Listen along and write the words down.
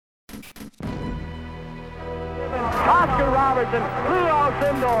Oscar Robertson, Leo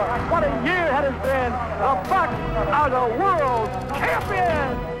Sindor. What a year it has been. The Bucks are the world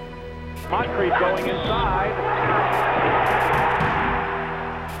champions. Moncrief going inside.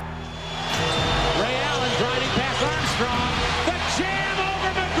 Ray Allen driving past Armstrong. The jam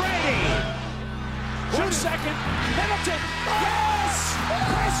over McGrady. 2 seconds. Middleton. Yes!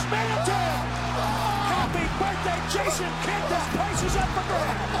 Khris Middleton! Happy birthday, Jason Kidd. This place is up for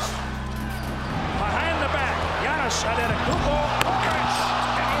grabs. Behind the back. Giannis Antetokounmpo. Chris.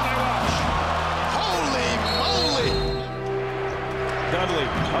 And on they watch. Holy moly! Dudley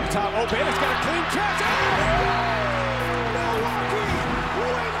up top, open. It's got a clean catch. Milwaukee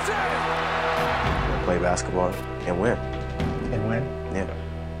wins it. Play basketball and win. And win? Yeah.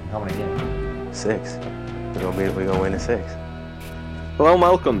 How many games? 6. We're gonna win in 6. Hello and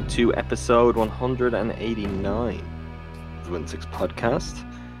welcome to episode 189 of the Win 6 podcast.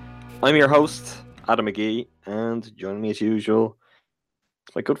 I'm your host, Adam McGee, and joining me as usual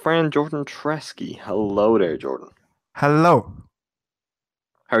is my good friend Jordan Treske. Hello there, Jordan. Hello.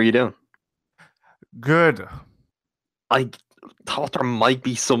 How are you doing? Good. I thought there might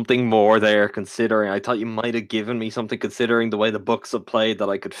be something more there, considering I thought you might have given me something considering the way the Bucks have played that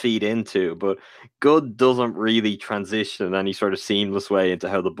I could feed into, but good doesn't really transition in any sort of seamless way into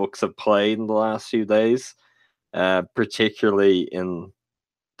how the Bucks have played in the last few days, particularly in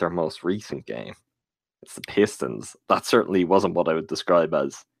their most recent game. It's the Pistons. That certainly wasn't what I would describe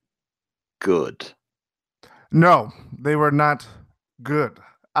as good. No, they were not good.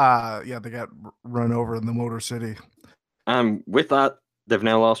 They got run over in the Motor City. With that, they've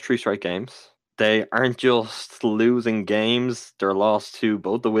now lost 3 straight games. They aren't just losing games, they're lost to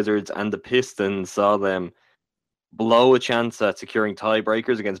both the Wizards and the Pistons. Saw them blow a chance at securing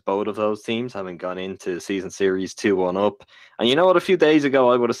tiebreakers against both of those teams, having gone into the season series 2-1 up. And you know what? A few days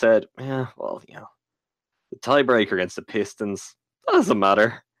ago, I would have said, the tiebreaker against the Pistons doesn't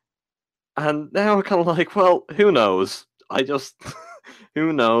matter. And now I'm kind of like, well, who knows?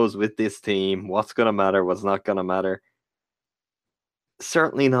 Who knows with this team? What's going to matter? What's not going to matter?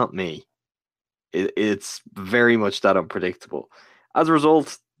 Certainly not me. It's very much that unpredictable. As a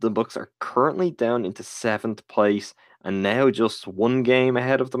result, the Bucks are currently down into 7th place and now just 1 game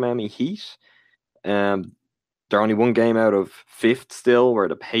ahead of the Miami Heat. They're only 1 game out of 5th still, where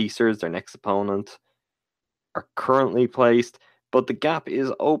the Pacers, their next opponent, are currently placed. But the gap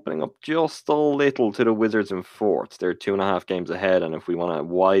is opening up just a little to the Wizards in 4th. They're 2.5 games ahead, and if we want to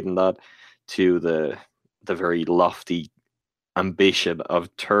widen that to the very lofty ambition of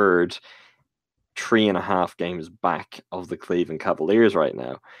 3rd, 3.5 games back of the Cleveland Cavaliers right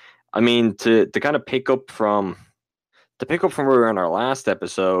now. I mean, to kind of pick up from where we were in our last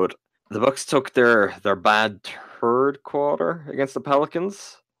episode, the Bucks took their bad 3rd quarter against the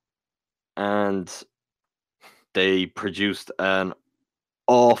Pelicans, and they produced an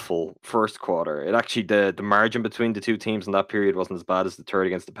awful 1st quarter. It actually, the margin between the two teams in that period wasn't as bad as the 3rd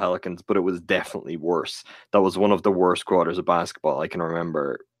against the Pelicans, but it was definitely worse. That was one of the worst quarters of basketball I can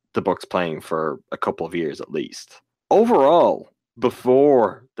remember the Bucks playing for a couple of years at least. Overall,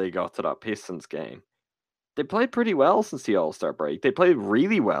 before they got to that Pistons game, they played pretty well since the All-Star break. They played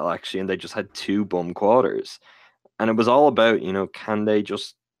really well, actually, and they just had 2 bum quarters. And it was all about, can they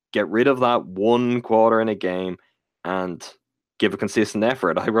just get rid of that 1 quarter in a game and give a consistent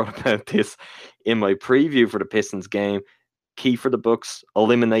effort. I wrote about this in my preview for the Pistons game. Key for the Bucks,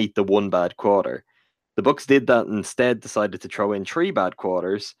 eliminate the 1 bad quarter. The Bucks did that and instead decided to throw in 3 bad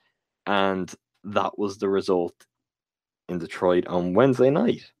quarters, and that was the result in Detroit on Wednesday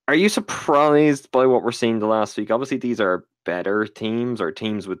night. Are you surprised by what we're seeing the last week? Obviously, these are better teams, or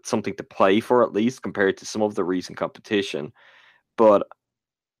teams with something to play for at least, compared to some of the recent competition. But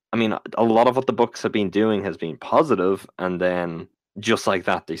I mean, a lot of what the Bucks have been doing has been positive, and then just like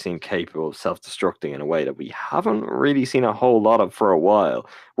that, they seem capable of self-destructing in a way that we haven't really seen a whole lot of for a while.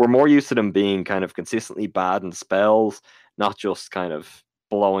 We're more used to them being kind of consistently bad in spells, not just kind of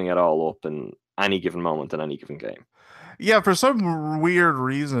blowing it all up in any given moment in any given game. Yeah, for some weird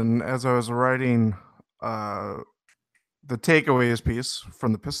reason, as I was writing the takeaways piece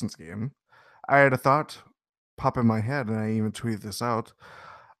from the Pistons game, I had a thought pop in my head, and I even tweeted this out.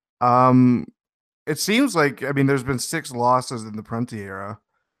 It seems like, there's been 6 losses in the Prenti era,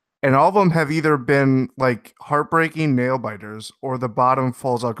 and all of them have either been like heartbreaking nail biters or the bottom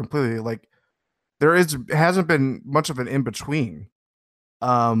falls out completely. Like hasn't been much of an in between.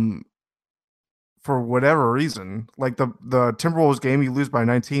 For whatever reason, like the Timberwolves game, you lose by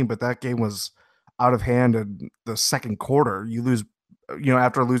 19, but that game was out of hand in the 2nd quarter. You lose,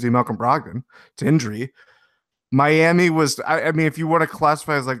 after losing Malcolm Brogdon to injury. Miami was, I mean, if you want to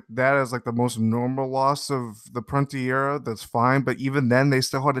classify as like that as like the most normal loss of the Prunty era, that's fine. But even then, they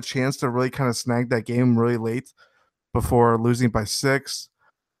still had a chance to really kind of snag that game really late before losing by 6.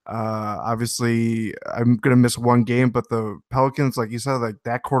 Obviously, I'm gonna miss one game, but the Pelicans, like you said, like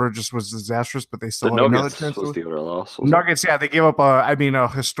that quarter just was disastrous. But they The still had another Nuggets chance was to. the other loss, was it? Nuggets, yeah, they gave up a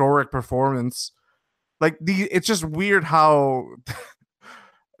historic performance. Like it's just weird how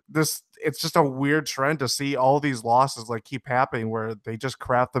it's just a weird trend to see all these losses like keep happening where they just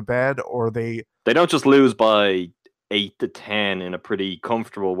crap the bed or they They don't just lose by 8 to 10 in a pretty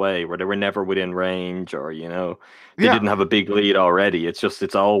comfortable way where they were never within range, or they yeah didn't have a big lead already.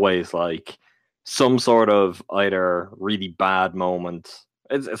 It's always like some sort of either really bad moment.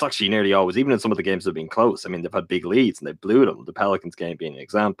 It's actually nearly always, even in some of the games that have been close. I mean, they've had big leads and they blew them. The Pelicans game being an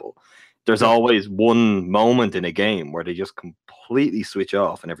example. There's yeah always one moment in a game where they just completely switch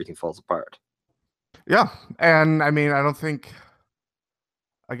off and everything falls apart. yeah. And I mean, I don't think,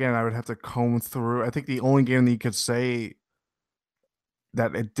 again, I would have to comb through. I think the only game that you could say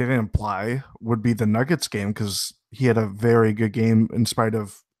that it didn't imply would be the Nuggets game because he had a very good game in spite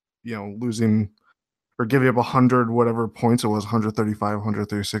of losing or giving up 100 whatever points it was, 135,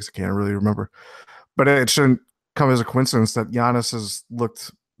 136. I can't really remember, but it shouldn't come as a coincidence that Giannis has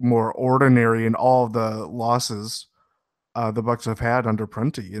looked more ordinary in all of the losses the Bucks have had under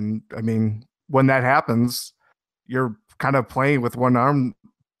Prunty. And I mean, when that happens, you're kind of playing with one arm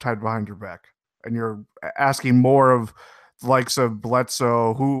tied behind your back, and you're asking more of the likes of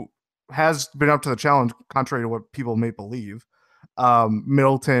Bledsoe, who has been up to the challenge, contrary to what people may believe.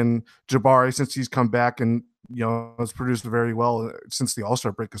 Middleton, Jabari, since he's come back and has produced very well since the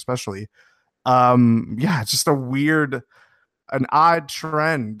All-Star break, especially. Yeah, it's just an odd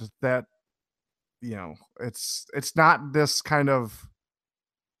trend that it's not this kind of,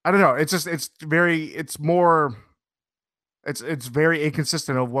 I don't know. It's just it's very very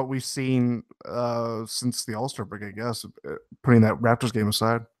inconsistent of what we've seen since the All-Star break, I guess, putting that Raptors game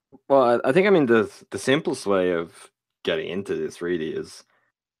aside. Well, I think, I mean, the simplest way of getting into this really is,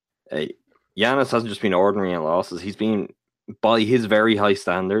 Giannis hasn't just been ordinary in losses. He's been, by his very high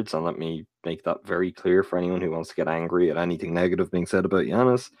standards, and let me make that very clear for anyone who wants to get angry at anything negative being said about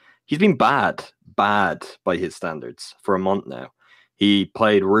Giannis, he's been bad by his standards for a month now. He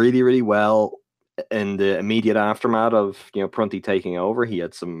played really, really well in the immediate aftermath of Prunty taking over. He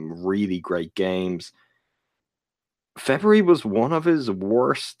had some really great games. February was one of his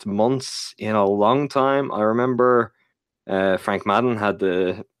worst months in a long time. I remember Frank Madden had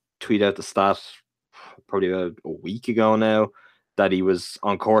to tweet out the stat probably about a week ago now that he was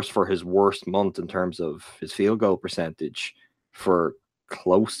on course for his worst month in terms of his field goal percentage for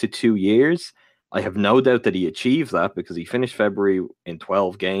close to 2 years. I have no doubt that he achieved that because he finished February in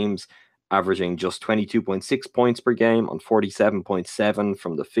 12 games, averaging just 22.6 points per game on 47.7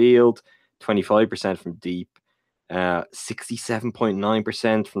 from the field, 25% from deep,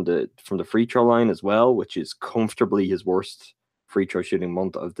 67.9% from the free throw line as well, which is comfortably his worst free throw shooting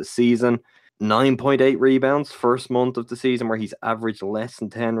month of the season. 9.8 rebounds, first month of the season where he's averaged less than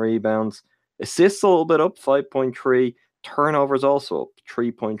 10 rebounds. Assists a little bit up, 5.3. Turnovers also up,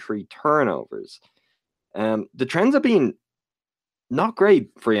 3.3 turnovers. The trends have been not great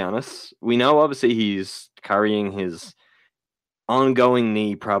for Giannis. We know obviously he's carrying his ongoing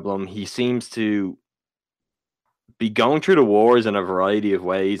knee problem. He seems to be going through the wars in a variety of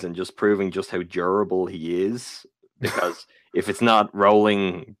ways and just proving just how durable he is. Because if it's not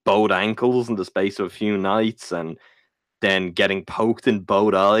rolling both ankles in the space of a few nights and then getting poked in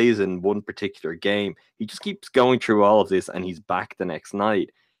both eyes in one particular game, he just keeps going through all of this and he's back the next night.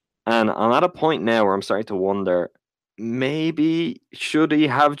 And I'm at a point now where I'm starting to wonder, maybe should he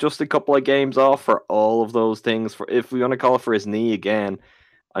have just a couple of games off for all of those things? For, if we want to call it, for his knee again,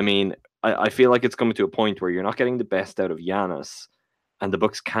 I mean, I feel like it's coming to a point where you're not getting the best out of Giannis, and the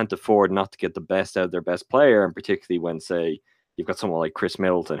Bucks can't afford not to get the best out of their best player, and particularly when, say, you've got someone like Khris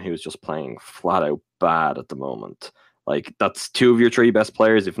Middleton who's just playing flat out bad at the moment. Like, that's 2 of your 3 best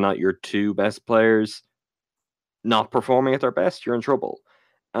players, if not your 2 best players, not performing at their best. You're in trouble.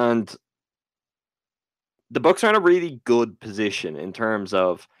 And the Bucks are in a really good position in terms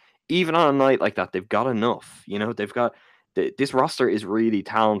of, even on a night like that, they've got enough. They've got this roster is really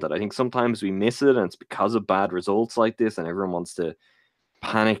talented. I think sometimes we miss it, and it's because of bad results like this, and everyone wants to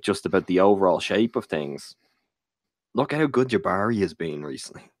panic just about the overall shape of things. Look at how good Jabari has been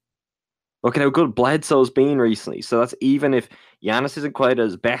recently. Look at how good Bledsoe's been recently. So that's, even if Giannis isn't quite at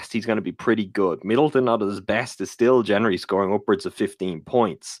his best, he's going to be pretty good. Middleton, not at his best, is still generally scoring upwards of 15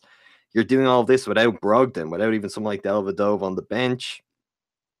 points. You're doing all this without Brogdon, without even someone like Dellavedova on the bench.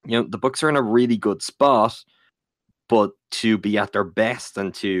 The Bucks are in a really good spot. but to be at their best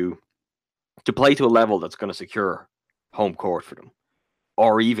and to play to a level that's going to secure home court for them,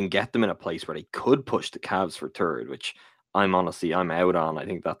 or even get them in a place where they could push the Cavs for third, which I'm out on. I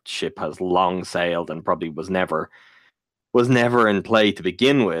think that ship has long sailed and probably was never in play to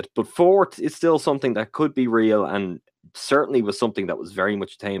begin with. But fourth is still something that could be real, and certainly was something that was very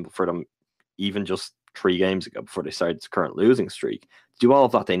much attainable for them even just 3 games ago before they started this current losing streak. To do all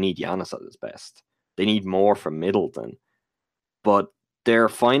of that, they need Giannis at his best. They need more from Middleton. But they're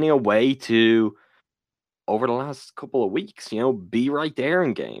finding a way to, over the last couple of weeks, be right there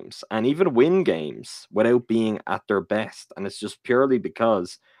in games and even win games without being at their best. And it's just purely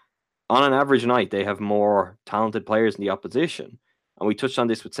because on an average night, they have more talented players in the opposition. And we touched on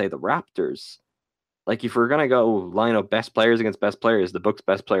this with, say, the Raptors. Like, if we're going to go line up best players against best players, the Bucks'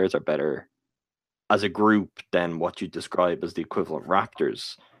 best players are better as a group than what you describe as the equivalent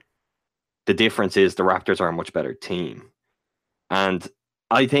Raptors. The difference is the Raptors are a much better team. And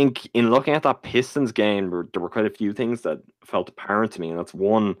I think in looking at that Pistons game, there were quite a few things that felt apparent to me. And that's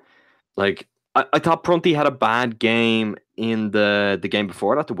one, like, I thought Prunty had a bad game in the game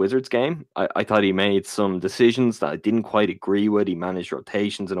before that, the Wizards game. I thought he made some decisions that I didn't quite agree with. He managed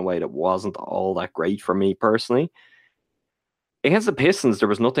rotations in a way that wasn't all that great for me personally. Against the Pistons, there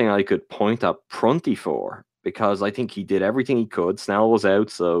was nothing I could point at Prunty for, because I think he did everything he could. Snell was out,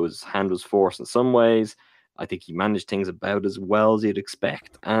 so his hand was forced in some ways. I think he managed things about as well as you'd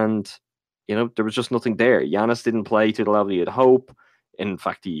expect. And, there was just nothing there. Giannis didn't play to the level you'd hope. In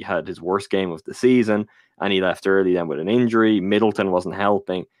fact, he had his worst game of the season, and he left early then with an injury. Middleton wasn't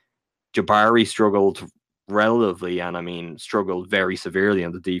helping. Jabari struggled relatively, and struggled very severely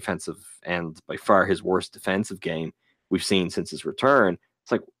on the defensive end. By far his worst defensive game we've seen since his return.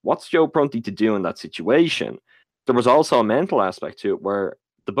 It's like, what's Joe Prunty to do in that situation? There was also a mental aspect to it where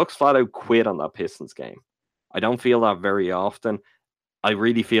the Bucks flat out quit on that Pistons game. I don't feel that very often. I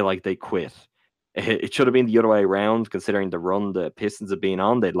really feel like they quit. It should have been the other way around, considering the run the Pistons have been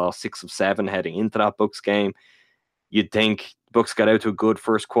on. They'd lost 6 of 7 heading into that Bucks game. You'd think Bucks got out to a good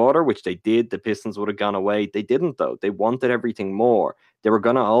first quarter, which they did. The Pistons would have gone away. They didn't, though. They wanted everything more. They were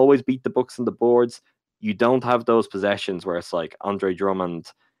going to always beat the Bucks on the boards. You don't have those possessions where it's like Andre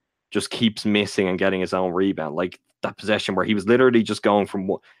Drummond just keeps missing and getting his own rebound. Like that possession where he was literally just going from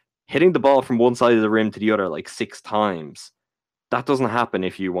hitting the ball from one side of the rim to the other like 6 times. That doesn't happen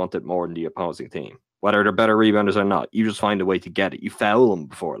if you want it more than the opposing team. Whether they're better rebounders or not, you just find a way to get it. You foul them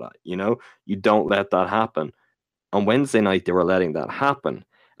before that, You don't let that happen. On Wednesday night, they were letting that happen.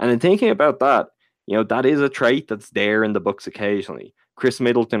 And in thinking about that, that is a trait that's there in the Bucks occasionally. Khris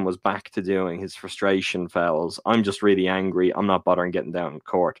Middleton was back to doing his frustration fouls. I'm just really angry. I'm not bothering getting down in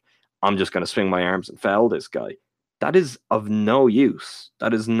court. I'm just going to swing my arms and foul this guy. That is of no use.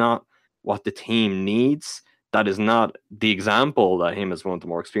 That is not what the team needs. That is not the example that him as one of the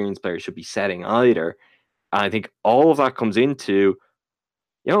more experienced players should be setting either. And I think all of that comes into,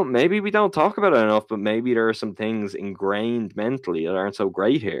 maybe we don't talk about it enough, but maybe there are some things ingrained mentally that aren't so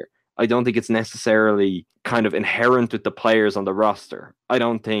great here. I don't think it's necessarily kind of inherent with the players on the roster. I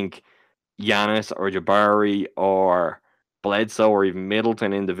don't think Giannis or Jabari or Bledsoe or even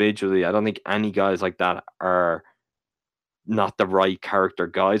Middleton individually, I don't think any guys like that are not the right character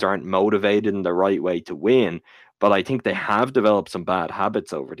guys, aren't motivated in the right way to win. But I think they have developed some bad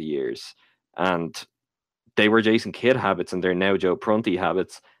habits over the years. And they were Jason Kidd habits and they're now Joe Prunty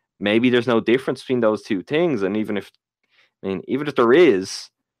habits. Maybe there's no difference between those two things. And even if there is,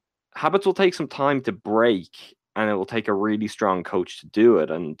 habits will take some time to break, and it will take a really strong coach to do it.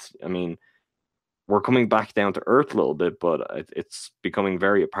 And we're coming back down to earth a little bit, but it's becoming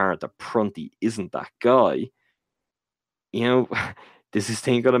very apparent that Prunty isn't that guy. Is his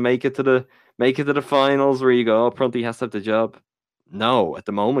team going to make it to the finals where you go, oh, Prunty has to have the job? No, at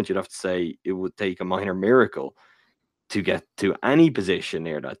the moment you'd have to say it would take a minor miracle to get to any position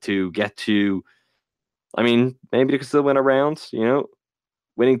near that. To get to, maybe they could still win a round.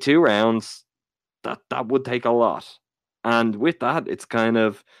 Winning 2 rounds, that would take a lot. And with that, it's kind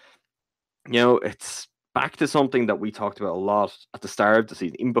of, it's back to something that we talked about a lot at the start of the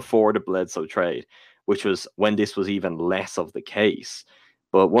season, even before the Bledsoe trade, which was when this was even less of the case.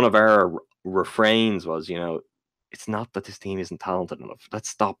 But one of our refrains was, it's not that this team isn't talented enough. Let's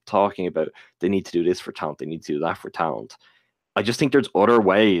stop talking about they need to do this for talent, they need to do that for talent. I just think there's other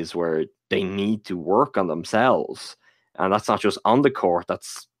ways where they need to work on themselves. And that's not just on the court,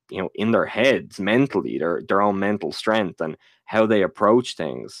 that's, in their heads, mentally, their own mental strength and how they approach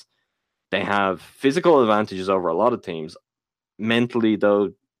things. They have physical advantages over a lot of teams. Mentally,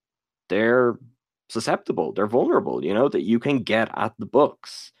 though, they're susceptible, they're vulnerable, that you can get at the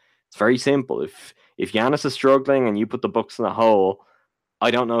Bucks. It's very simple. if Giannis is struggling and you put the Bucks in a hole,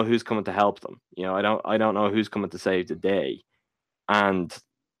 I don't know who's coming to help them. I don't know who's coming to save the day. And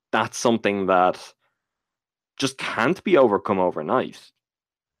that's something that just can't be overcome overnight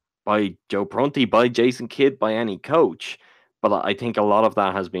by Joe Prunty, by Jason Kidd, by any coach. But I think a lot of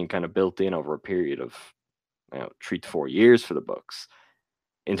that has been kind of built in over a period of 3 to 4 years for the Bucks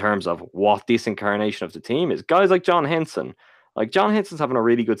in terms of what this incarnation of the team is. Guys like John Henson. Like, John Henson's having a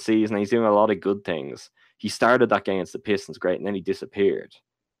really good season. He's doing a lot of good things. He started that game against the Pistons great, and then he disappeared.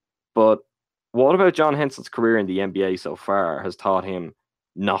 But what about John Henson's career in the NBA so far has taught him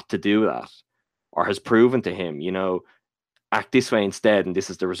not to do that, or has proven to him, act this way instead, and this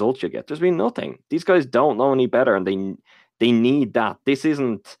is the result you get? There's been nothing. These guys don't know any better, and they need that. This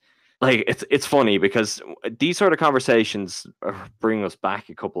isn't like, it's funny because these sort of conversations bring us back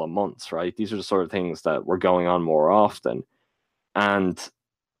a couple of months, right? These are the sort of things that were going on more often. And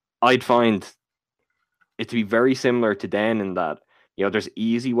I'd find it to be very similar to then in that, there's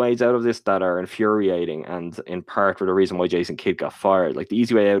easy ways out of this that are infuriating, and in part for the reason why Jason Kidd got fired. Like, the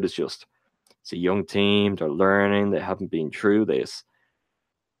easy way out is just, it's a young team, they're learning, they haven't been through this.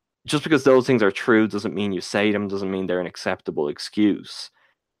 Just because those things are true doesn't mean you say them, doesn't mean they're an acceptable excuse.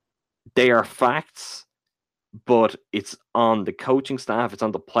 They are facts, but it's on the coaching staff, it's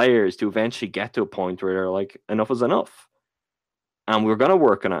on the players to eventually get to a point where they're like, enough is enough. And we're going to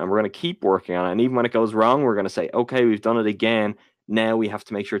work on it, and we're going to keep working on it. And even when it goes wrong, we're going to say, okay, we've done it again. Now we have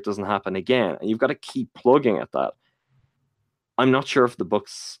to make sure it doesn't happen again. And you've got to keep plugging at that. I'm not sure if the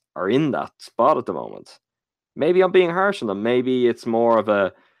Bucks are in that spot at the moment. Maybe I'm being harsh on them. Maybe it's more of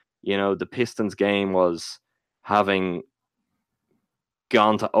a, the Pistons game was having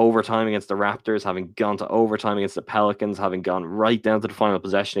gone to overtime against the Raptors, having gone to overtime against the Pelicans, having gone right down to the final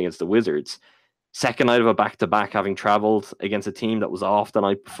possession against the Wizards. Second night of a back-to-back, having traveled against a team that was off the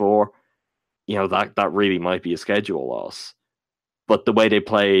night before, that really might be a schedule loss. But the way they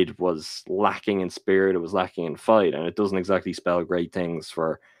played was lacking in spirit, it was lacking in fight, and it doesn't exactly spell great things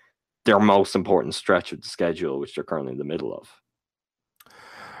for their most important stretch of the schedule, which they're currently in the middle of.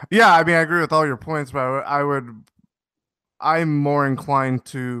 Yeah, I mean, I agree with all your points, but I'm more inclined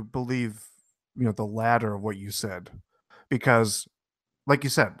to believe, the latter of what you said, because, like you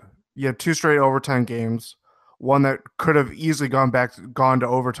said, you had 2 straight overtime games. One that could have easily gone to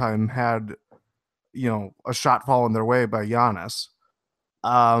overtime had, a shot fallen their way by Giannis.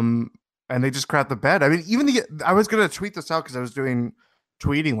 And they just crapped the bed. I mean, I was gonna tweet this out because I was doing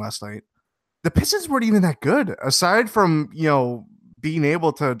tweeting last night. The Pistons weren't even that good, aside from being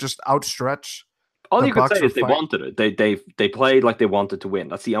able to just outstretch. All you could say is they wanted it. They played like they wanted to win.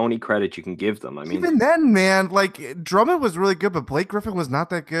 That's the only credit you can give them. I mean, even then, man, like, Drummond was really good, but Blake Griffin was not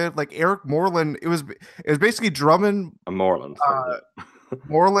that good. Like, Eric Moreland, it was basically Drummond, Moreland,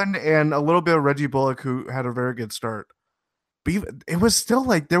 Moreland, and a little bit of Reggie Bullock, who had a very good start. But it was still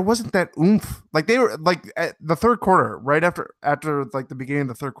like there wasn't that oomph. Like, they were like at the third quarter, right after like the beginning of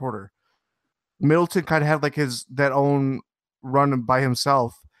the third quarter, Middleton kind of had like that own run by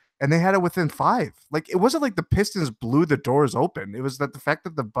himself. And they had it within 5. Like, it wasn't like the Pistons blew the doors open. It was that the fact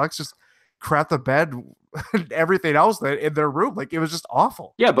that the Bucks just crapped the bed and everything else in their room. Like, it was just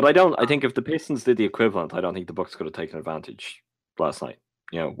awful. Yeah, but I think if the Pistons did the equivalent, I don't think the Bucks could have taken advantage last night.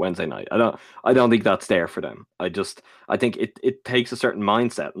 Wednesday night. I don't think that's there for them. I think it takes a certain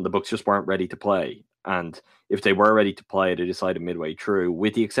mindset, and the Bucks just weren't ready to play. And if they were ready to play, they decided midway through,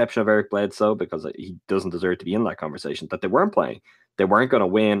 with the exception of Eric Bledsoe, because he doesn't deserve to be in that conversation, that they weren't playing. They weren't going to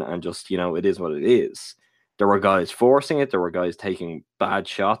win, and just, it is what it is. There were guys forcing it. There were guys taking bad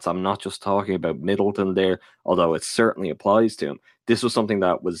shots. I'm not just talking about Middleton there, although it certainly applies to him. This was something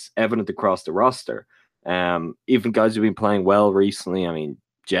that was evident across the roster. Even guys who've been playing well recently. I mean,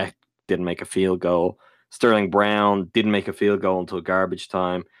 Jack didn't make a field goal. Sterling Brown didn't make a field goal until garbage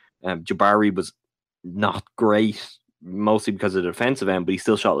time. Jabari was not great, mostly because of the defensive end, but he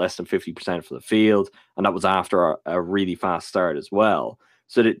still shot less than 50% from the field, and that was after a really fast start as well.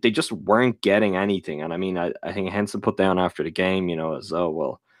 So they just weren't getting anything. And I mean, I think Henson put down after the game, as, oh,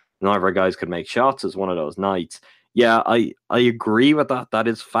 well, none of our guys could make shots as one of those nights. Yeah, I agree with that. That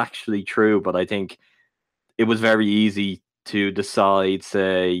is factually true, but I think it was very easy to decide,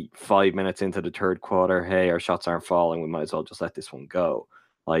 say, 5 minutes into the third quarter, hey, our shots aren't falling, we might as well just let this one go.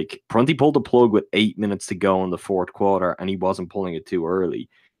 Like, Prunty pulled the plug with 8 minutes to go in the fourth quarter, and he wasn't pulling it too early.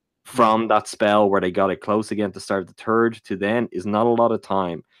 From that spell where they got it close again to start the third to then is not a lot of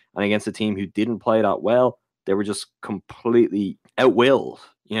time. And against a team who didn't play that well, they were just completely outwilled.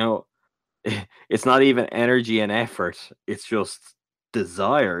 It's not even energy and effort. It's just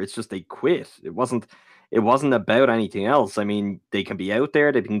desire. It's just they quit. It wasn't it wasn't about anything else. I mean, they can be out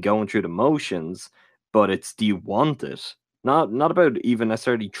there, they've been going through the motions, but it's, do you want it? Not about even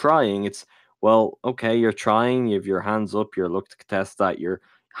necessarily trying. It's, well, okay, you're trying, you have your hands up, you're looking to contest that, you're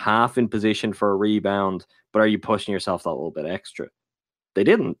half in position for a rebound, but are you pushing yourself that little bit extra? They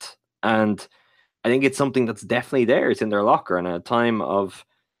didn't. And I think it's something that's definitely there. It's in their locker, and at a time of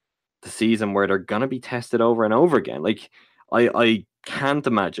the season where they're gonna be tested over and over again. Like, I can't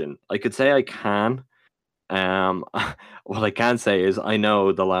imagine. I could say I can. What I can say is I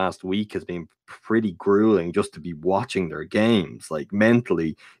know the last week has been pretty grueling just to be watching their games, like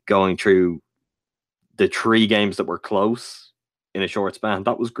mentally going through the 3 games that were close in a short span.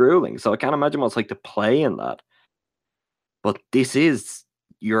 That was grueling. So I can't imagine what it's like to play in that. But this is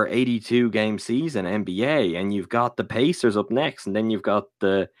your 82 game season NBA, and you've got the Pacers up next, and then you've got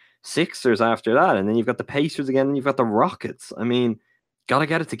the Sixers after that, and then you've got the Pacers again, and you've got the Rockets. I mean, gotta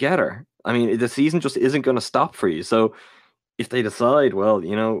get it together. I mean, the season just isn't going to stop for you. So if they decide, well,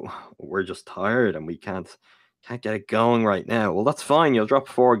 we're just tired and we can't get it going right now, well, that's fine. You'll drop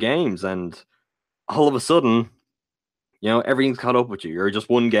 4 games, and all of a sudden, everything's caught up with you. You're just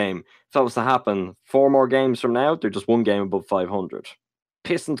 1 game. If that was to happen 4 more games from now, they're just 1 game above 500.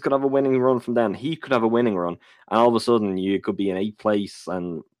 Pistons could have a winning run from then. He could have a winning run. And all of a sudden, you could be in 8th place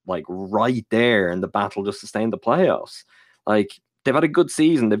and, like, right there in the battle just to stay in the playoffs. Like, they've had a good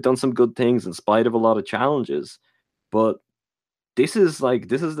season. They've done some good things in spite of a lot of challenges. But this is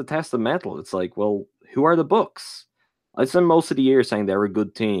the test of metal. It's like, well, who are the Bucks? I've spent most of the year saying they're a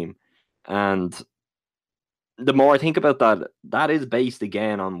good team. And the more I think about that, that is based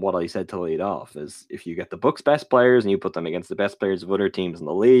again on what I said to lead off, is if you get the Bucks' best players and you put them against the best players of other teams in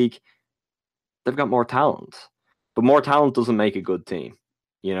the league, they've got more talent. But more talent doesn't make a good team.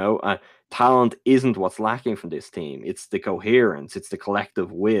 Talent isn't what's lacking from this team. It's the coherence. It's the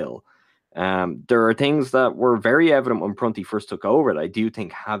collective will. There are things that were very evident when Prunty first took over that I do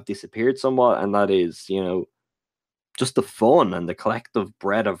think have disappeared somewhat, and that is, just the fun and the collective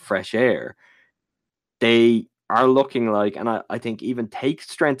breath of fresh air. They are looking like, and I think even take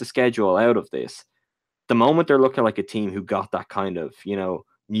strength of schedule out of this, the moment they're looking like a team who got that kind of,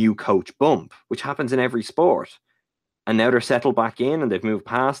 new coach bump, which happens in every sport. And now they're settled back in and they've moved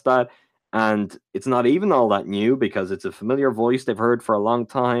past that. And it's not even all that new because it's a familiar voice they've heard for a long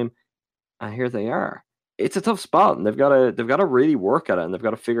time. And here they are. It's a tough spot, and they've got to really work at it, and they've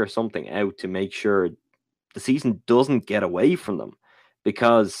got to figure something out to make sure the season doesn't get away from them,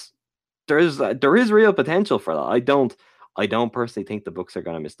 because there is real potential for that. I don't personally think the Bucks are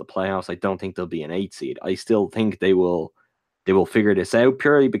going to miss the playoffs. I don't think they'll be an 8 seed. I still think they will figure this out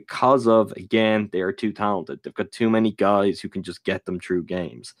purely because of, again, they are too talented. They've got too many guys who can just get them through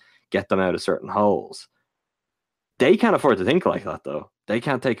games, get them out of certain holes. They can't afford to think like that, though. They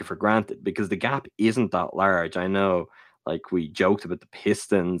can't take it for granted because the gap isn't that large. I know, like, we joked about the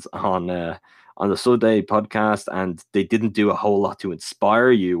Pistons on the Sunday podcast, and they didn't do a whole lot to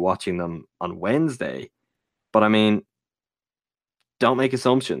inspire you watching them on Wednesday. But I mean, don't make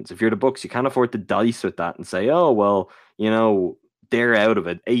assumptions. If you're the Bucks, you can't afford to dice with that and say, oh, well, they're out of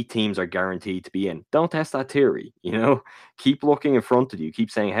it. 8 teams are guaranteed to be in. Don't test that theory. Keep looking in front of you.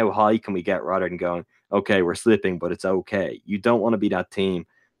 Keep saying, how high can we get, rather than going, okay, we're slipping, but it's okay. You don't want to be that team,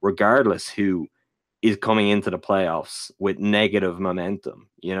 regardless who is coming into the playoffs with negative momentum.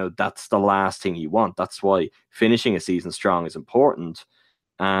 That's the last thing you want. That's why finishing a season strong is important.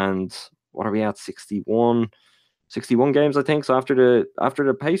 And what are we at? 61 games, I think. So after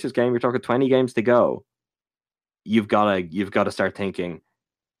the Pacers game, you're talking 20 games to go. You've got to start thinking,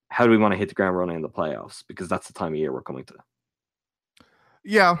 how do we want to hit the ground running in the playoffs? Because that's the time of year we're coming to.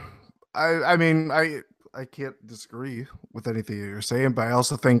 Yeah. I mean, I can't disagree with anything you're saying, but I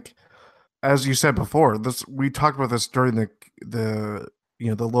also think, as you said before, we talked about this during the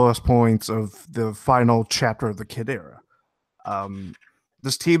lowest points of the final chapter of the Kid era.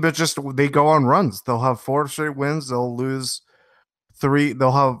 This team is they go on runs. They'll have 4 straight wins. They'll lose 3.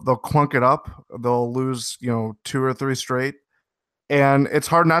 They'll clunk it up. They'll lose 2 or 3 straight, and it's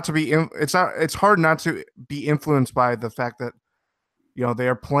hard not to be influenced by the fact that they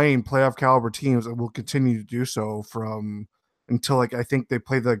are playing playoff caliber teams and will continue to do so until I think they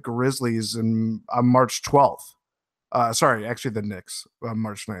play the Grizzlies on March 12th. Sorry, actually the Knicks on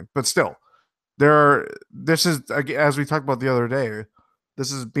March 9th. But still, this is, as we talked about the other day,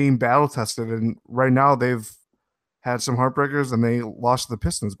 this is being battle tested, and right now they've had some heartbreakers and they lost to the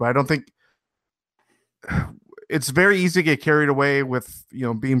Pistons. But I don't think it's very easy to get carried away with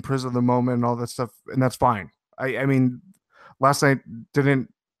being prison of the moment and all that stuff, and that's fine. I mean, last night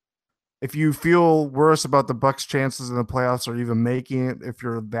if you feel worse about the Bucks' chances in the playoffs or even making it, if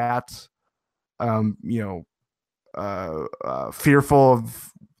you're that fearful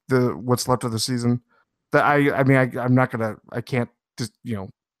of what's left of the season. That I'm not gonna, I can't just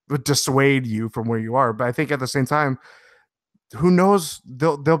dissuade you from where you are, but I think at the same time, who knows?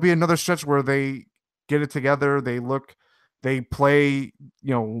 There'll be another stretch where they get it together. They play,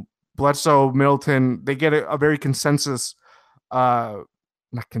 Bledsoe, Middleton. They get a very consensus, not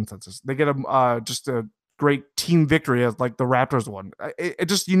consensus. They get just a great team victory as like the Raptors one. It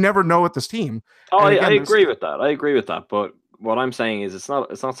just, you never know with this team. Oh, And I again, agree with that. I agree with that. But what I'm saying is, it's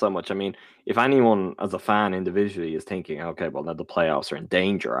not so much. I mean, if anyone as a fan individually is thinking, okay, well, now the playoffs are in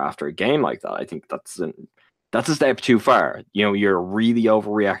danger after a game like that, I think that's a step too far. You're really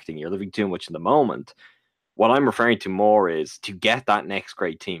overreacting. You're living too much in the moment. What I'm referring to more is to get that next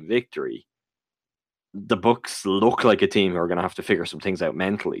great team victory. The Bucks look like a team who are going to have to figure some things out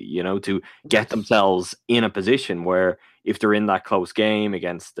mentally, to get themselves in a position where if they're in that close game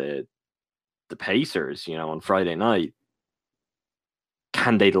against the Pacers, on Friday night,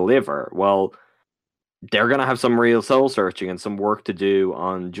 can they deliver? Well, they're going to have some real soul searching and some work to do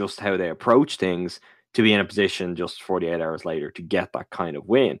on just how they approach things to be in a position just 48 hours later to get that kind of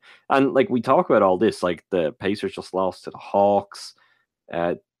win. And like we talk about all this, like the Pacers just lost to the Hawks.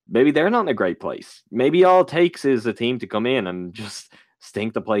 Maybe they're not in a great place. Maybe all it takes is a team to come in and just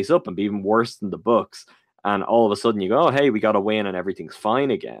stink the place up and be even worse than the Bucks. And all of a sudden you go, oh, hey, we got a win and everything's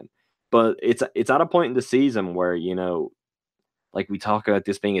fine again. But it's at a point in the season where, like we talk about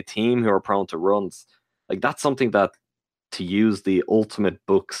this being a team who are prone to runs. Like that's something that, to use the ultimate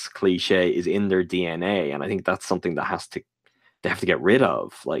Bucks cliche, is in their DNA. And I think that's something that they have to get rid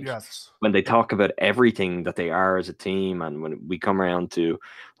of. Like when they talk about everything that they are as a team, and when we come around to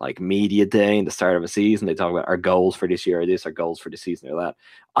like media day and the start of a season, they talk about our goals for this year, or this, our goals for the season, or that.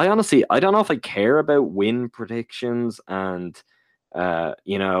 I don't know if I care about win predictions and,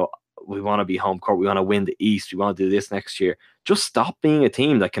 we want to be home court, we want to win the East, we want to do this next year. Just stop being a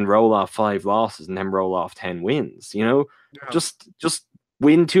team that can roll off 5 losses and then roll off 10 wins. Just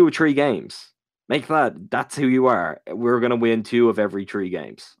win 2 or 3 games. Make that's who you are. We're going to win 2 of every 3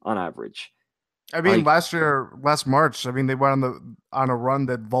 games on average. I mean, last March, I mean, they went on a run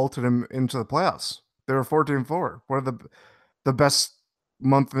that vaulted them into the playoffs. They were 14-4. One of the best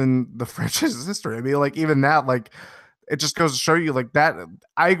month in the franchise's history. I mean, like even that, like it just goes to show you, like that.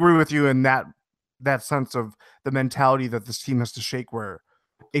 I agree with you in that sense of the mentality that this team has to shake, where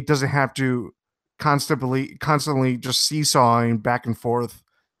it doesn't have to constantly just seesawing back and forth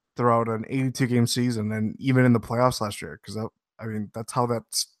throughout an 82-game season, and even in the playoffs last year, because that's how that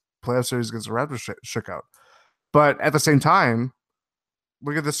playoff series against the Raptors shook out. But at the same time,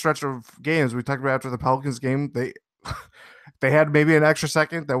 look at the stretch of games we talked about after the Pelicans game. They had maybe an extra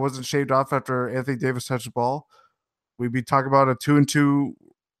second that wasn't shaved off after Anthony Davis touched the ball. We'd be talking about a 2-2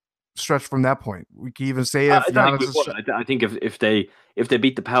 stretch from that point. We can even say if I think if they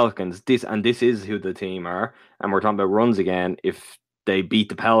beat the Pelicans, this is who the team are, and we're talking about runs again. If they beat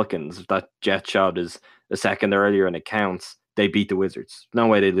the Pelicans, if that jet shot is a second earlier and it counts, they beat the Wizards. No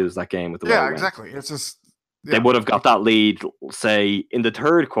way they lose that game with the way it went. Exactly. It's just they would have got that lead, say, in the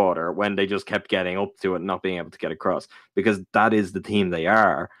third quarter when they just kept getting up to it and not being able to get across, because that is the team they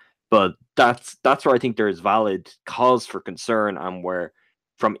are. But that's where I think there is valid cause for concern, and where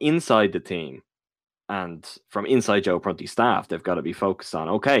from inside the team and from inside Joe Prunty's staff, they've got to be focused on,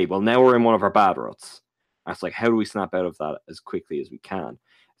 okay, well, now we're in one of our bad ruts. And it's like, how do we snap out of that as quickly as we can?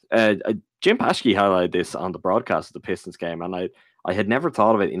 Jim Paschke highlighted this on the broadcast of the Pistons game, and I had never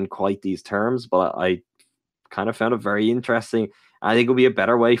thought of it in quite these terms, but I kind of found it very interesting. I think it would be a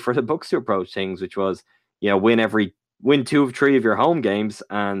better way for the Bucks to approach things, which was, win 2 of 3 of your home games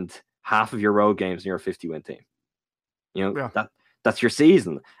and half of your road games, and you're a 50-win team. That's your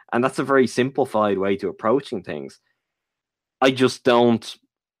season. And that's a very simplified way to approaching things. I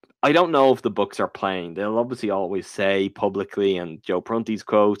don't know if the Bucks are playing. They'll obviously always say publicly, and Joe Prunty's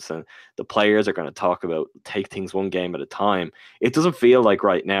quotes, and the players are going to talk about take things one game at a time. It doesn't feel like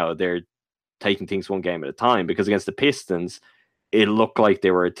right now they're taking things one game at a time, because against the Pistons, it looked like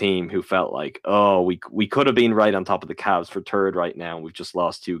they were a team who felt like, oh, we could have been right on top of the Cavs for third right now, and we've just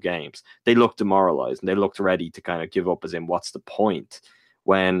lost 2 games. They looked demoralized, and they looked ready to kind of give up, as in, what's the point?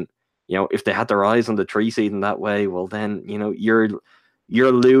 When, if they had their eyes on the 3 seed in that way, well then,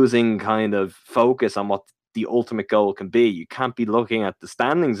 you're losing kind of focus on what the ultimate goal can be. You can't be looking at the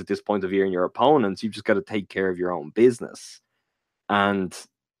standings at this point of year and your opponents. You've just got to take care of your own business and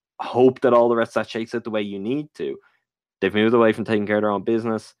hope that all the rest of that shakes out the way you need to. They've moved away from taking care of their own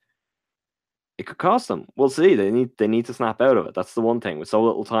business. It could cost them. We'll see. They need to snap out of it. That's the one thing. With so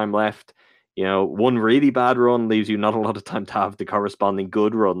little time left, One really bad run leaves you not a lot of time to have the corresponding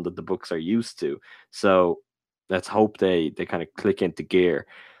good run that the Bucks are used to. So let's hope they kind of click into gear.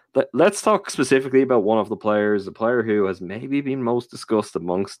 Let's talk specifically about one of the players, the player who has maybe been most discussed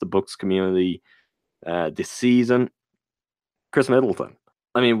amongst the Bucks community this season, Khris Middleton.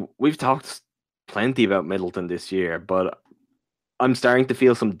 I mean, we've talked plenty about Middleton this year, but I'm starting to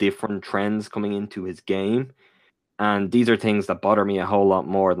feel some different trends coming into his game. And these are things that bother me a whole lot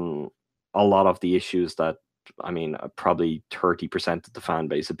more than a lot of the issues that, probably 30% of the fan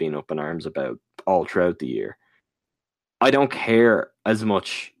base have been up in arms about all throughout the year. I don't care as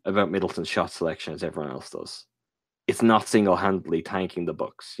much about Middleton's shot selection as everyone else does. It's not single-handedly tanking the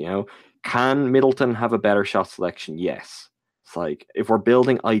Bucks, Can Middleton have a better shot selection? Yes. It's like, if we're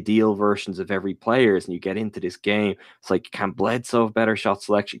building ideal versions of every player and you get into this game, it's like, can Bledsoe have better shot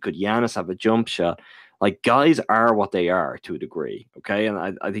selection? Could Giannis have a jump shot? Like, guys are what they are to a degree, okay?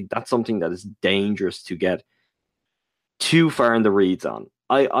 And I think that's something that is dangerous to get too far in the reads on.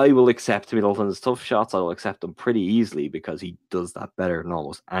 I will accept Middleton's tough shots. I will accept them pretty easily because he does that better than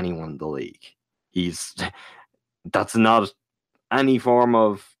almost anyone in the league. That's not any form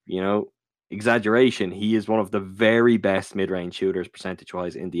of, exaggeration. He is one of the very best mid-range shooters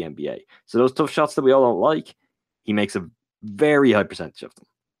percentage-wise in the NBA. So those tough shots that we all don't like, he makes a very high percentage of them.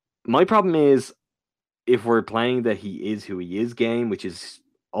 My problem is, if we're playing that he is who he is game, which is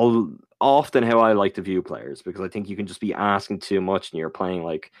often how I like to view players, because I think you can just be asking too much and you're playing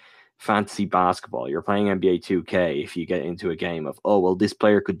like fantasy basketball. You're playing NBA 2K if you get into a game of, oh, well, this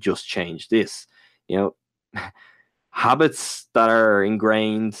player could just change this. Habits that are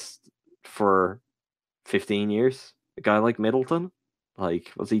ingrained for 15 years. A guy like Middleton,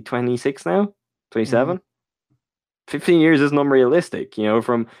 was he 26 now? 27? 15 years isn't unrealistic,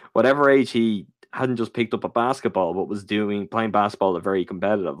 from whatever age he hadn't just picked up a basketball, but was playing basketball at a very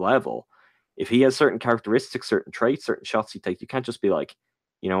competitive level. If he has certain characteristics, certain traits, certain shots he takes, you can't just be like,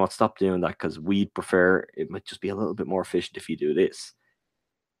 you know what, stop doing that because we'd prefer, it might just be a little bit more efficient if you do this.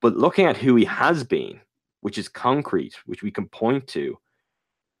 But looking at who he has been, which is concrete, which we can point to,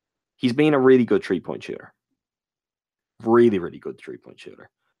 he's been a really good three-point shooter. Really, really good three-point shooter.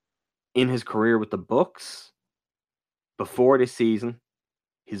 In his career with the Bucks, before this season,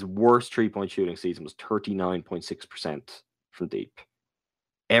 his worst three-point shooting season was 39.6% from deep.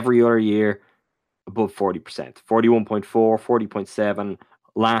 Every other year, above 40%. 41.4, 40.7.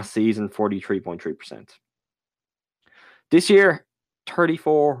 Last season, 43.3%. This year,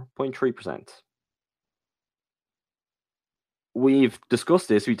 34.3%. We've discussed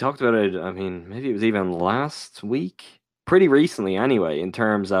this. We talked about it, maybe it was even last week. Pretty recently, anyway, in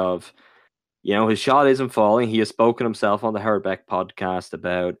terms of, his shot isn't falling. He has spoken himself on the Howard Beck podcast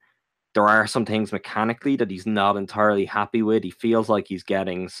about there are some things mechanically that he's not entirely happy with. He feels like he's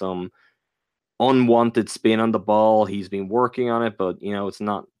getting some unwanted spin on the ball. He's been working on it, but, it's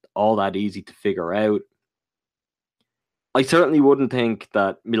not all that easy to figure out. I certainly wouldn't think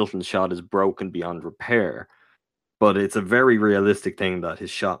that Middleton's shot is broken beyond repair, but it's a very realistic thing that his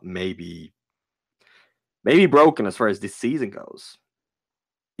shot may be broken as far as this season goes.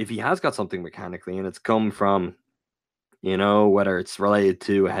 If he has got something mechanically and it's come from, whether it's related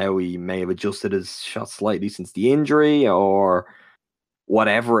to how he may have adjusted his shot slightly since the injury or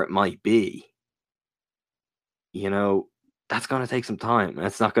whatever it might be, that's going to take some time.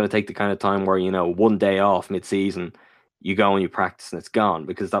 It's not going to take the kind of time where, one day off mid-season, you go and you practice and it's gone,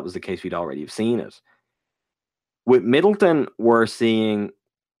 because that was the case we'd already have seen it. With Middleton, we're seeing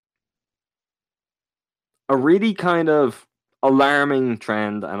a really kind of alarming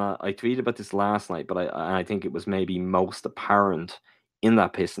trend, and I tweeted about this last night, but I think it was maybe most apparent in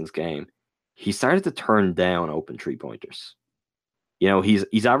that Pistons game. He started to turn down open three-pointers.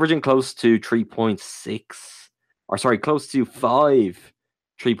 He's averaging close to 5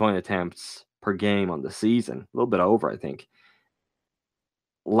 3-point attempts per game on the season. A little bit over, I think.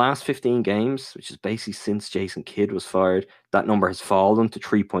 Last 15 games, which is basically since Jason Kidd was fired, that number has fallen to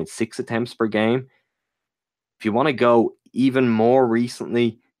 3.6 attempts per game. If you want to go even more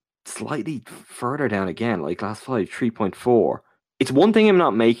recently, slightly further down again, like last 5, 3.4. It's one thing him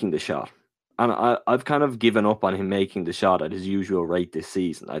not making the shot. And I've kind of given up on him making the shot at his usual rate this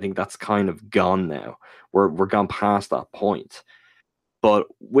season. I think that's kind of gone now. We're gone past that point. But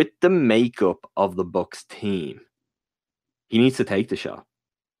with the makeup of the Bucks team, he needs to take the shot.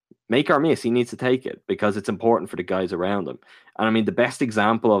 Make or miss, he needs to take it because it's important for the guys around him. And the best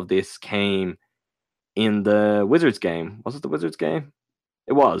example of this came in the Wizards game. Was it the Wizards game?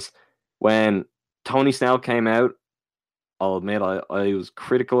 It was. When Tony Snell came out, I'll admit I was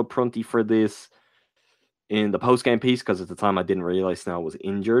critical of Prunty for this in the post-game piece because at the time I didn't realize Snell was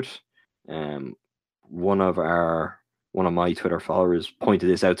injured. One of my Twitter followers pointed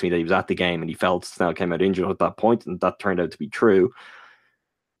this out to me, that he was at the game and he felt Snell came out injured at that point, and that turned out to be true.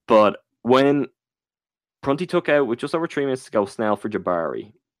 But when Prunty took out, with just over 3 minutes to go, Snell for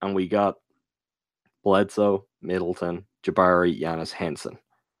Jabari, and we got Bledsoe, Middleton, Jabari, Giannis, Henson,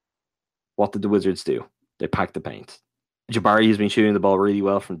 what did the Wizards do? They packed the paint. Jabari has been shooting the ball really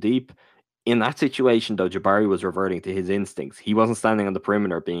well from deep. In that situation, though, Jabari was reverting to his instincts. He wasn't standing on the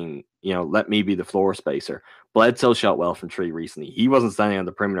perimeter being, let me be the floor spacer. Bledsoe shot well from 3 recently. He wasn't standing on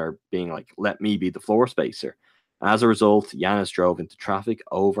the perimeter being like, let me be the floor spacer. As a result, Giannis drove into traffic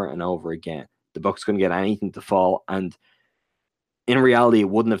over and over again. The Bucks couldn't get anything to fall, and in reality, it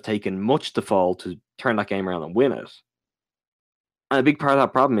wouldn't have taken much to fall to turn that game around and win it. And a big part of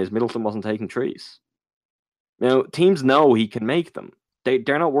that problem is Middleton wasn't taking trees. Teams know he can make them.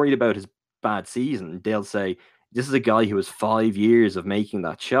 They're not worried about his bad season. They'll say, this is a guy who has 5 years of making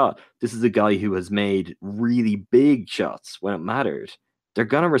that shot. This is a guy who has made really big shots when it mattered. They're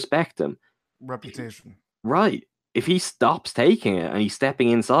going to respect him. Reputation. Right. If he stops taking it and he's stepping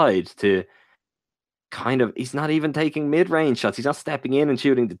inside to he's not even taking mid-range shots. He's not stepping in and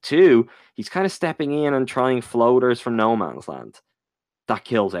shooting the 2. He's kind of stepping in and trying floaters from no man's land. That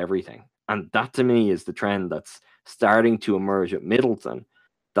kills everything. And that, to me, is the trend that's starting to emerge at Middleton,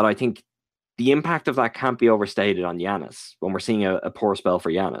 that I think the impact of that can't be overstated on Giannis when we're seeing a poor spell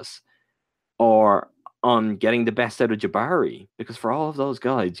for Giannis, or on getting the best out of Jabari, because for all of those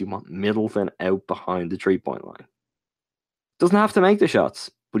guys, you want Middleton out behind the 3-point line. Doesn't have to make the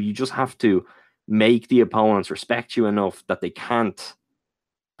shots, but you just have to make the opponents respect you enough that they can't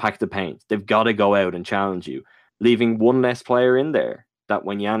pack the paint. They've got to go out and challenge you, leaving one less player in there, that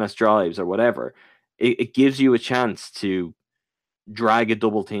when Giannis drives or whatever, it gives you a chance to drag a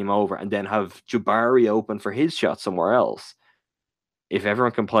double team over and then have Jabari open for his shot somewhere else. If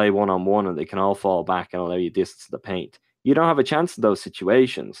everyone can play one-on-one and they can all fall back and allow you distance to the paint, you don't have a chance in those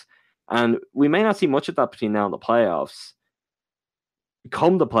situations. And we may not see much of that between now and the playoffs.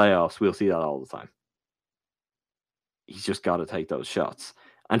 Come the playoffs, we'll see that all the time. He's just got to take those shots.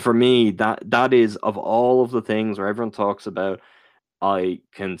 And for me, that is, of all of the things where everyone talks about, I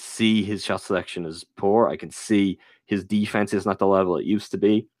can see his shot selection is poor. I can see his defense is not the level it used to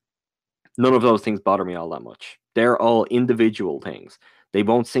be. None of those things bother me all that much. They're all individual things. They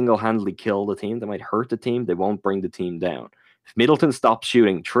won't single-handedly kill the team. They might hurt the team. They won't bring the team down. If Middleton stops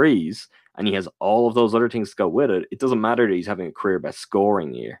shooting trees and he has all of those other things to go with it, it doesn't matter that he's having a career best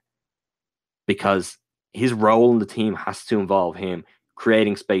scoring year, because his role in the team has to involve him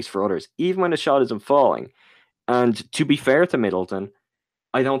creating space for others, even when the shot isn't falling. And to be fair to Middleton,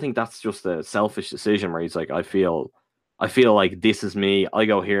 I don't think that's just a selfish decision where he's like, I feel like this is me. I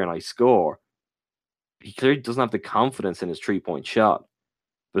go here and I score. He clearly doesn't have the confidence in his 3-point shot.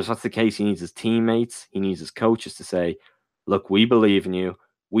 But if that's the case, he needs his teammates, he needs his coaches to say, look, we believe in you.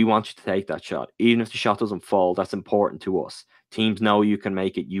 We want you to take that shot. Even if the shot doesn't fall, that's important to us. Teams know you can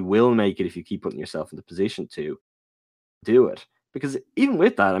make it. You will make it if you keep putting yourself in the position to do it. Because even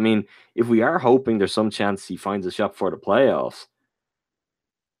with that, I mean, if we are hoping there's some chance he finds a shot for the playoffs,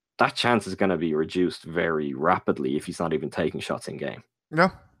 that chance is going to be reduced very rapidly if he's not even taking shots in game. Yeah,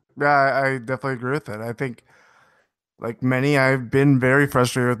 I definitely agree with that. I think, like many, I've been very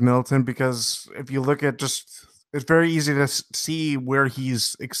frustrated with Middleton, because if you look at it's very easy to see where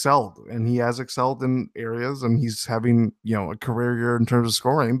he's excelled, and he has excelled in areas, and he's having, a career year in terms of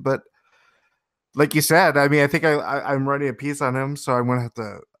scoring. But like you said, I mean, I think I'm writing a piece on him, so I'm going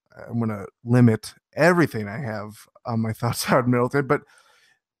to limit everything I have on my thoughts on Middleton. But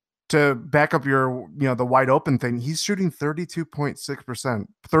to back up your, the wide open thing, he's shooting 32.6%,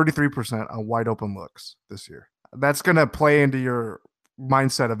 33% on wide open looks this year. That's going to play into your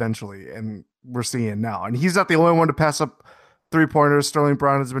mindset eventually, and we're seeing now. And he's not the only one to pass up 3-pointers. Sterling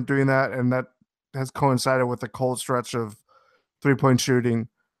Brown has been doing that, and that has coincided with a cold stretch of 3-point shooting.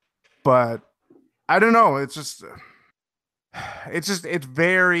 But I don't know. It's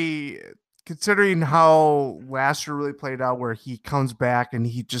very, considering how last year really played out, where he comes back and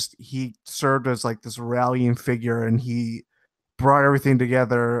he served as like this rallying figure, and he brought everything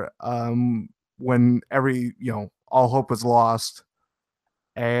together when all hope was lost.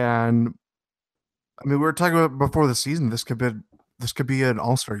 And I mean, we were talking about before the season, this could be an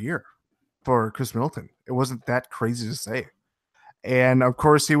all-star year for Khris Middleton. It wasn't that crazy to say. And of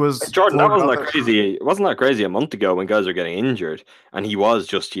course, he was Jordan. That wasn't that crazy. It wasn't that crazy a month ago when guys were getting injured, and he was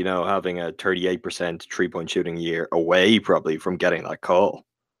just having a 38% 3-point shooting year away probably from getting that call.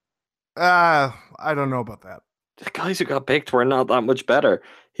 I don't know about that. The guys who got picked were not that much better.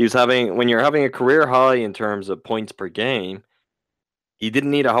 He was when you're having a career high in terms of points per game, He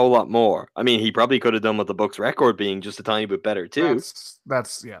didn't need a whole lot more. I mean, he probably could have done what the Bucks record being just a tiny bit better too.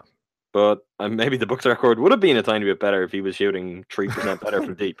 That's yeah. But maybe the Bucks record would have been a tiny bit better if he was shooting 3% better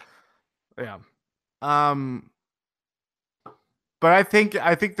from deep. Yeah. But I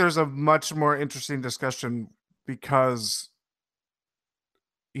think there's a much more interesting discussion because,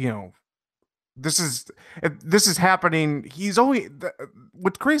 you know, this is happening. He's only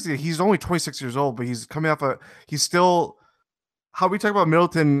what's crazy. He's only 26 years old, but he's coming off he's still. How we talk about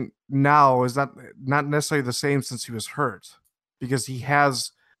Middleton now is not necessarily the same since he was hurt, because he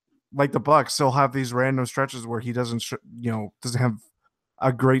has, like the Bucks, still have these random stretches where he doesn't have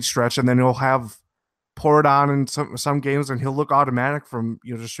a great stretch, and then he'll have pour it on in some games, and he'll look automatic from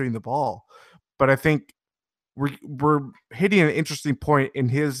just shooting the ball. But I think we're hitting an interesting point in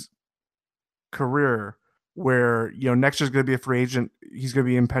his career where next year's going to be a free agent. He's going to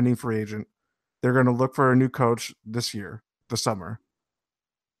be an impending free agent. They're going to look for a new coach this year, the summer.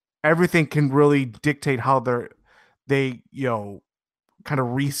 Everything can really dictate how they kind of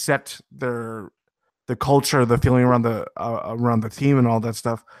reset the culture, the feeling around the team and all that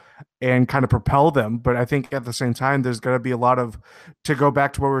stuff, and kind of propel them. But I think at the same time, there's going to be a lot of, to go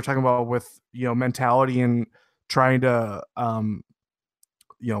back to what we were talking about with mentality and trying to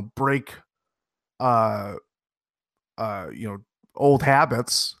break old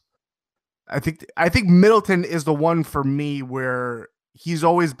habits. I think Middleton is the one for me where he's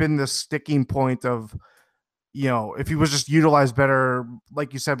always been the sticking point of, if he was just utilized better,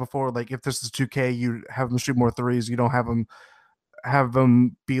 like you said before, like if this is 2K, you have him shoot more threes. You don't have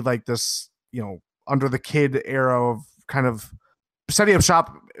him be like this, under the kid era of kind of setting up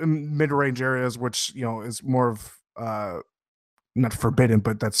shop in mid-range areas, which, is more of, not forbidden,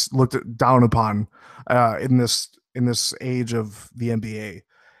 but that's looked down upon in this age of the NBA.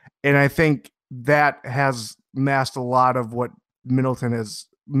 And I think that has masked a lot of what Middleton's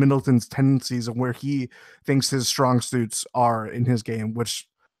tendencies and where he thinks his strong suits are in his game, which,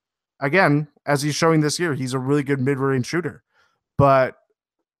 again, as he's showing this year, he's a really good mid-range shooter. But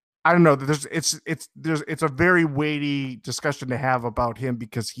I don't know. It's a very weighty discussion to have about him,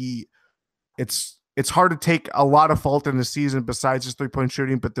 because it's hard to take a lot of fault in the season besides his 3-point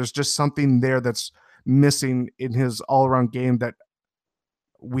shooting, but there's just something there that's missing in his all-around game that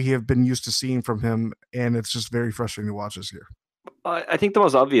we have been used to seeing from him, and it's just very frustrating to watch this year. I think the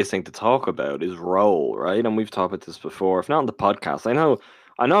most obvious thing to talk about is role, right? And we've talked about this before, if not on the podcast. I know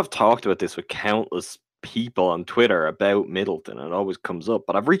I've talked about this with countless people on Twitter about Middleton, and it always comes up,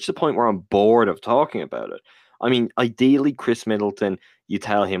 but I've reached the point where I'm bored of talking about it. I mean, ideally, Khris Middleton, you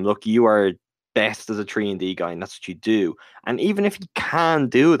tell him, look, you are best as a 3-and-D guy, and that's what you do. And even if he can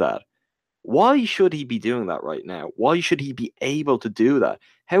do that, why should he be doing that right now? Why should he be able to do that?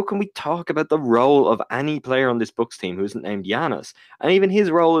 How can we talk about the role of any player on this Bucks team who isn't named Giannis? And even his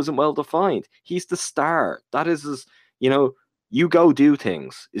role isn't well defined. He's the star. That is his, you go do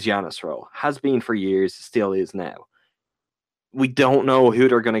things is Giannis' role. Has been for years, still is now. We don't know who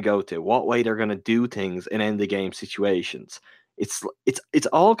they're going to go to, what way they're going to do things in end of game situations. It's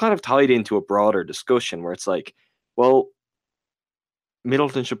all kind of tied into a broader discussion where it's like, well,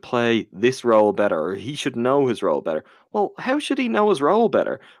 Middleton should play this role better, or he should know his role better. Well, how should he know his role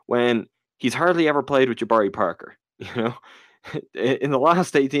better when he's hardly ever played with Jabari Parker? In the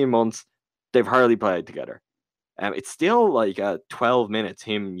last 18 months, they've hardly played together. It's still like 12 minutes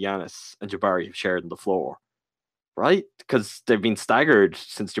him, Giannis, and Jabari have shared on the floor, right? Because they've been staggered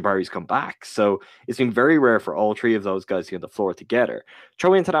since Jabari's come back. So it's been very rare for all three of those guys to get on the floor together.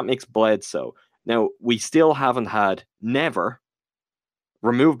 Throw into that mix Bledsoe. Now, we still haven't had, never,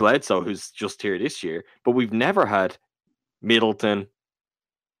 remove Bledsoe, who's just here this year, but we've never had Middleton,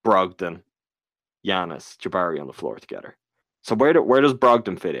 Brogdon, Giannis, Jabari on the floor together. So where does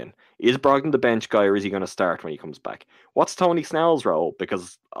Brogdon fit in? Is Brogdon the bench guy, or is he going to start when he comes back? What's Tony Snell's role?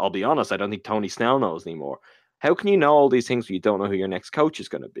 Because I'll be honest, I don't think Tony Snell knows anymore. How can you know all these things when you don't know who your next coach is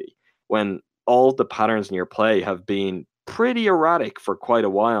going to be? When all the patterns in your play have been pretty erratic for quite a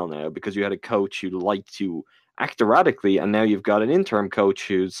while now, because you had a coach who liked to act erratically, and now you've got an interim coach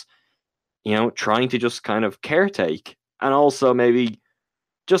who's, trying to just kind of caretake and also maybe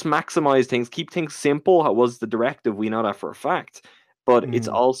just maximize things, keep things simple. That was the directive, we know that for a fact. But it's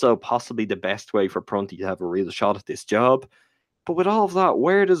also possibly the best way for Prunty to have a real shot at this job. But with all of that,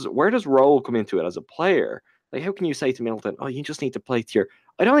 where does role come into it as a player? Like, how can you say to Middleton, oh, you just need to play to your...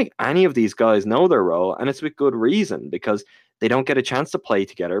 I don't think any of these guys know their role, and it's with good reason, because they don't get a chance to play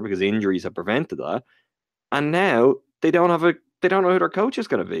together because injuries have prevented that. And now they don't know who their coach is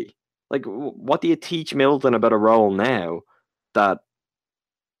going to be. Like, what do you teach Middleton about a role now that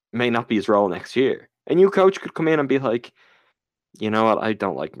may not be his role next year? A new coach could come in and be like, you know what? I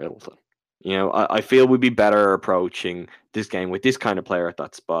don't like Middleton. I feel we'd be better approaching this game with this kind of player at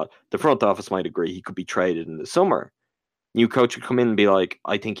that spot. The front office might agree he could be traded in the summer. New coach would come in and be like,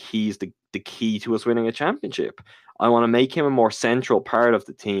 I think he's the key to us winning a championship. I want to make him a more central part of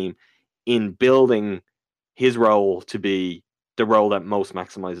the team in building his role to be the role that most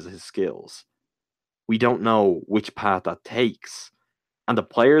maximizes his skills. We don't know which path that takes. And the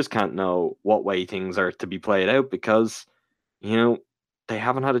players can't know what way things are to be played out because, they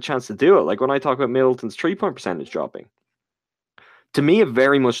haven't had a chance to do it. Like when I talk about Middleton's 3-point percentage dropping, to me, it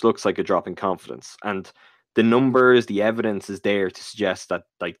very much looks like a drop in confidence. And the numbers, the evidence is there to suggest that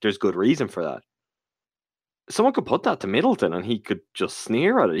there's good reason for that. Someone could put that to Middleton and he could just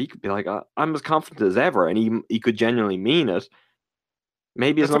sneer at it. He could be like, I'm as confident as ever. And he could genuinely mean it.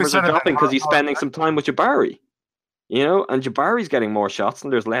 Maybe his numbers are dropping because he's spending some time with Jabari. And Jabari's getting more shots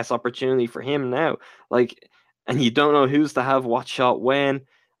and there's less opportunity for him now. And you don't know who's to have what shot when.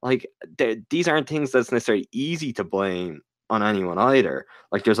 These aren't things that's necessarily easy to blame on anyone either.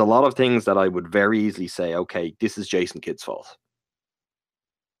 There's a lot of things that I would very easily say, okay, this is Jason Kidd's fault.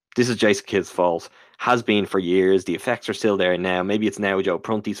 This is Jason Kidd's fault. Has been for years. The effects are still there now. Maybe it's now Joe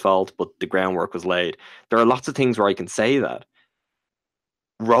Prunty's fault, but the groundwork was laid. There are lots of things where I can say that.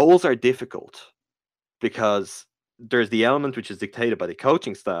 Roles are difficult because there's the element which is dictated by the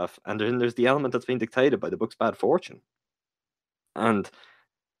coaching staff, and then there's the element that's being dictated by the Bucks' bad fortune. And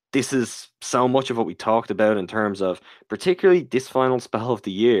this is so much of what we talked about in terms of particularly this final spell of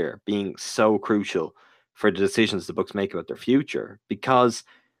the year being so crucial for the decisions the Bucks make about their future because,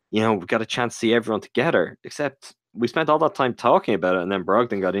 we've got a chance to see everyone together, except we spent all that time talking about it and then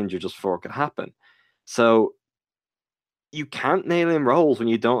Brogdon got injured just before it could happen. So you can't nail in roles when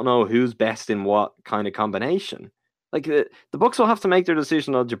you don't know who's best in what kind of combination. The Bucks will have to make their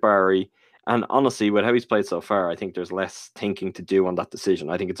decision on Jabari. And honestly, with how he's played so far, I think there's less thinking to do on that decision.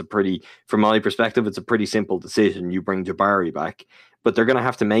 I think from my perspective, it's a pretty simple decision. You bring Jabari back, but they're going to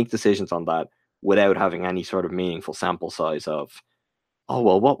have to make decisions on that without having any sort of meaningful sample size of,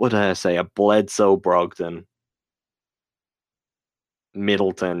 what would I say? A Bledsoe, Brogdon,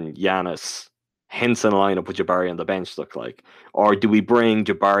 Middleton, Giannis, Henson lineup with Jabari on the bench look like? Or do we bring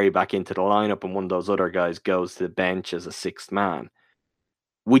Jabari back into the lineup and one of those other guys goes to the bench as a sixth man?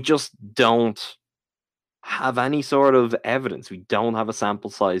 We just don't have any sort of evidence. We don't have a sample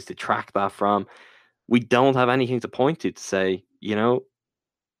size to track that from. We don't have anything to point to say,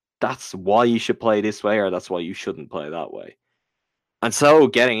 that's why you should play this way or that's why you shouldn't play that way. And so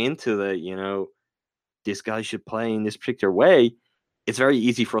getting into this guy should play in this particular way, it's very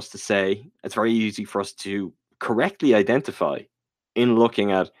easy for us to say, it's very easy for us to correctly identify in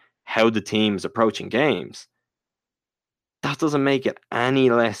looking at how the team is approaching games. That doesn't make it any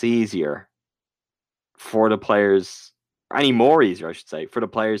less easier for the players, or any more easier, I should say, for the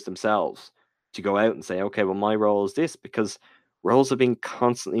players themselves to go out and say, okay, well, my role is this, because roles have been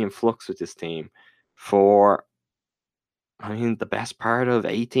constantly in flux with this team for, the best part of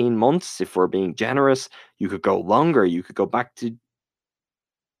 18 months. If we're being generous, you could go longer. You could go back to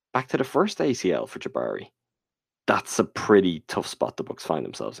the first ACL for Jabari. That's a pretty tough spot the Bucks find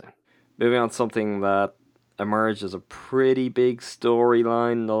themselves in. Moving on to something that emerged as a pretty big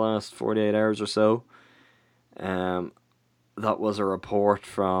storyline in the last 48 hours or so. That was a report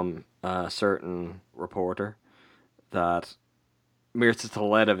from a certain reporter that Mirza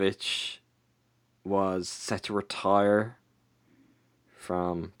Teletovic was set to retire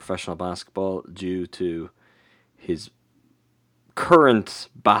from professional basketball due to his current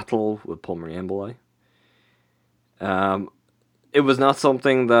battle with pulmonary emboli. It was not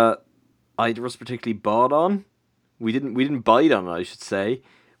something that either was particularly bought on. We didn't bite on it, I should say.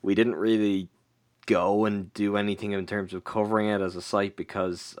 We didn't really go and do anything in terms of covering it as a site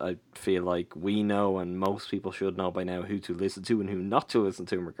because I feel like we know, and most people should know by now, who to listen to and who not to listen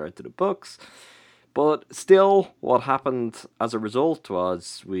to in regard to the Bucks. But still, what happened as a result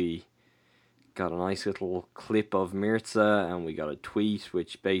was we got a nice little clip of Mirza and we got a tweet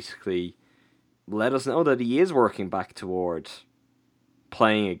which basically let us know that he is working back toward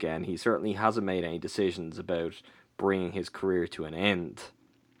playing again. He certainly hasn't made any decisions about bringing his career to an end.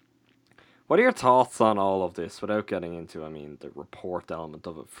 What are your thoughts on all of this without getting into, the report element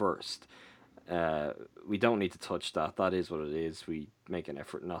of it first? We don't need to touch that. That is what it is. We make an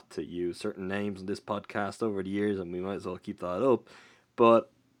effort not to use certain names in this podcast over the years, and we might as well keep that up. But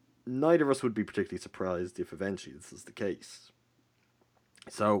neither of us would be particularly surprised if eventually this is the case.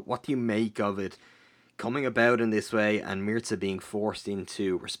 So what do you make of it coming about in this way and Mirza being forced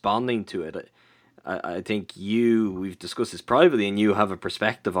into responding to it? I think we've discussed this privately, and you have a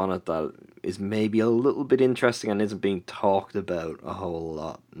perspective on it that is maybe a little bit interesting and isn't being talked about a whole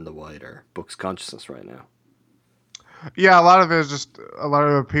lot in the wider Bucks consciousness right now. Yeah, a lot of it is just a lot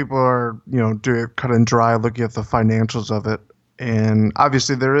of people are, doing it cut and dry, looking at the financials of it. And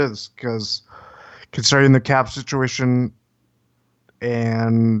obviously there is, because considering the cap situation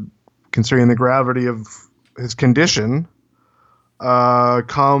and considering the gravity of his condition,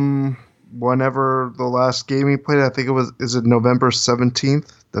 come whenever the last game he played, I think is it November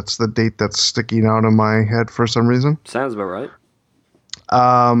 17th? That's the date that's sticking out in my head for some reason. Sounds about right.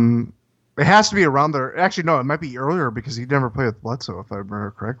 It has to be around there. Actually, no, it might be earlier because he never played with Bledsoe, if I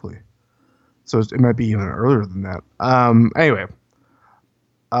remember correctly. So it might be even earlier than that. Anyway,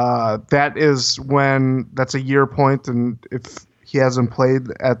 that is when that's a year point, and if he hasn't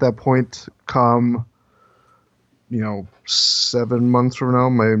played at that point, come 7 months from now,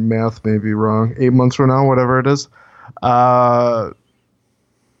 my math may be wrong, 8 months from now, whatever it is, the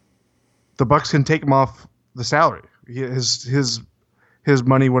Bucks can take him off the salary. His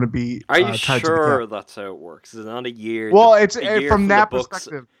money wouldn't be. Are you tied sure to the cap. that's how it works? Is it not a year? Well, it's a year from that Bucks,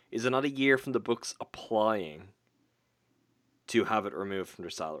 perspective. Is it not a year from the Bucks applying to have it removed from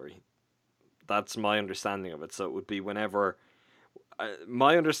their salary? That's my understanding of it. So it would be whenever.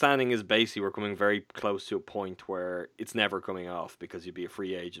 My understanding is basically we're coming very close to a point where it's never coming off because you'd be a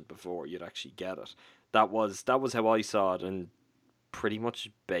free agent before you'd actually get it. That was how I saw it, and pretty much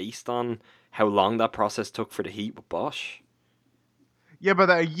based on how long that process took for the Heat with Bosch. Yeah,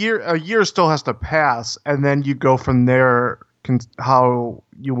 but a year still has to pass, and then you go from there. How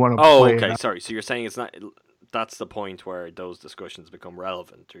you want to play? Oh, okay. it. Sorry. So you're saying it's not. That's the point where those discussions become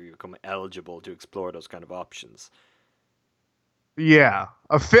relevant, or you become eligible to explore those kind of options. Yeah,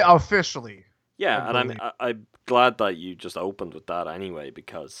 officially. Yeah, and I'm glad that you just opened with that anyway,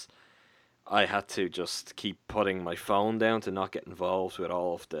 because I had to just keep putting my phone down to not get involved with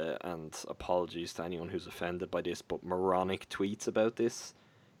all of and apologies to anyone who's offended by this, but moronic tweets about this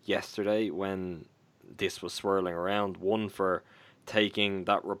yesterday when this was swirling around. One for taking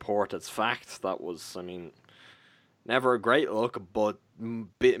that report as fact. That was, never a great look, but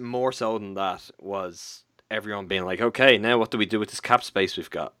bit more so than that was everyone being like, okay, now what do we do with this cap space we've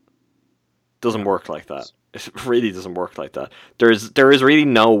got? Doesn't work like that. It really doesn't work like that. There is really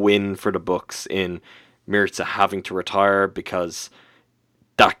no win for the Bucks in Mirza having to retire, because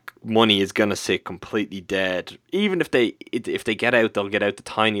that money is gonna sit completely dead. Even if they get out, they'll get out the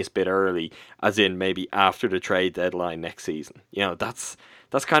tiniest bit early, as in maybe after the trade deadline next season. That's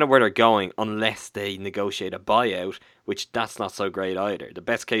kind of where they're going, unless they negotiate a buyout, which that's not so great either. The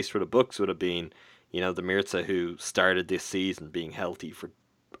best case for the Bucks would have been, the Mirza who started this season being healthy for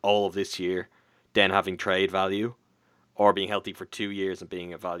all of this year, then having trade value, or being healthy for 2 years and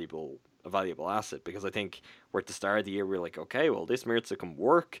being a valuable asset. Because I think we're at the start of the year, we're like, okay, well, this Mirza can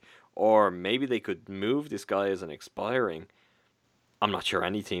work, or maybe they could move this guy as an expiring. I'm not sure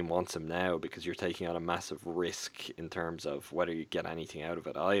any team wants him now, because you're taking on a massive risk in terms of whether you get anything out of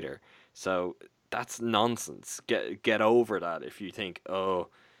it either. So that's nonsense. Get over that. If you think, oh,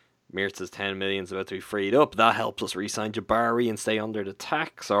 Mirza's 10 million is about to be freed up, that helps us re-sign Jabari and stay under the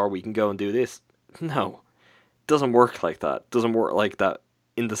tax, or we can go and do this. No, doesn't work like that. Doesn't work like that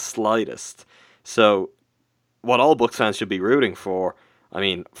in the slightest. So what all Bucks fans should be rooting for,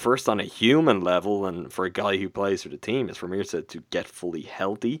 first on a human level, and for a guy who plays for the team, is for Mirza to get fully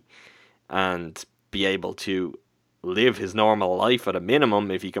healthy and be able to live his normal life at a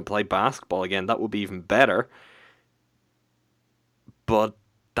minimum. If he can play basketball again, that would be even better. But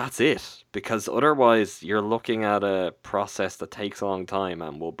that's it, because otherwise you're looking at a process that takes a long time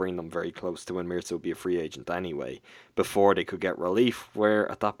and will bring them very close to when Mirza will be a free agent anyway, before they could get relief, where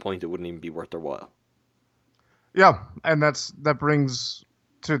at that point it wouldn't even be worth their while. Yeah, and that brings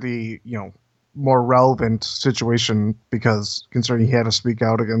to the more relevant situation, because considering he had to speak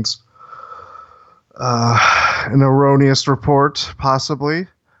out against an erroneous report, possibly.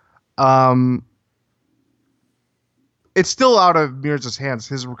 It's still out of Mirza's hands.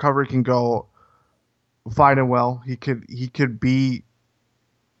 His recovery can go fine and well. He could be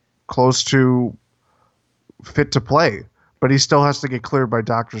close to fit to play, but he still has to get cleared by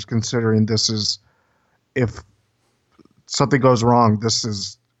doctors, considering this is, if something goes wrong,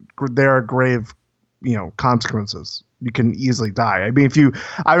 there are grave, consequences. You can easily die. I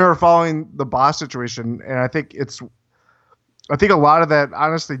remember following the Boss situation, and I think a lot of that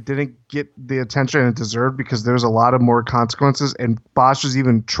honestly didn't get the attention it deserved, because there's a lot of more consequences. And Bosch was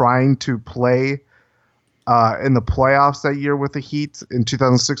even trying to play in the playoffs that year with the Heat in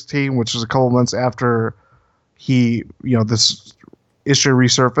 2016, which was a couple months after he, this issue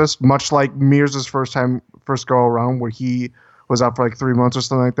resurfaced, much like Mears' first go around, where he was out for like 3 months or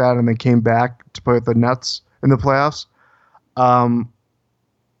something like that, and then came back to play with the Nets in the playoffs.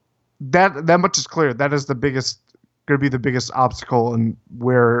 That much is clear. That is going to be the biggest obstacle in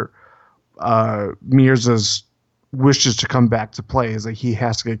where Mears' wishes to come back to play is that he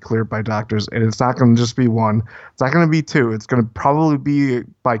has to get cleared by doctors, and it's not going to just be one. It's not going to be two. It's going to probably be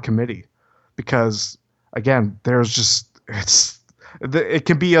by committee, because again, it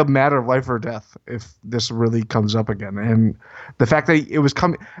can be a matter of life or death if this really comes up again. And the fact that it was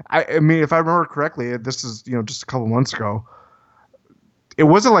coming, I mean, if I remember correctly, this is just a couple months ago. It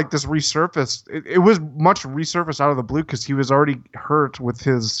wasn't like this resurfaced. It was much resurfaced out of the blue because he was already hurt with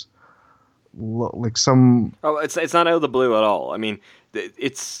his some. Oh, it's not out of the blue at all. I mean,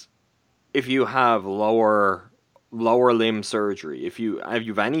 it's if you have lower limb surgery, if you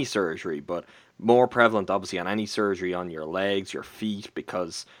have any surgery, but more prevalent obviously on any surgery on your legs, your feet,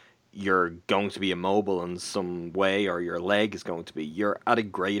 because you're going to be immobile in some way, or your leg is going to be, you're at a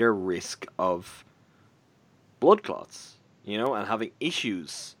greater risk of blood clots, and having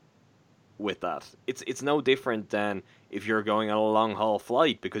issues with that. It's no different than if you're going on a long haul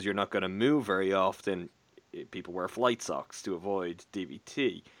flight, because you're not going to move very often. People wear flight socks to avoid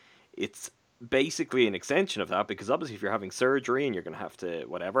DVT. It's basically an extension of that, because obviously if you're having surgery and you're going to have to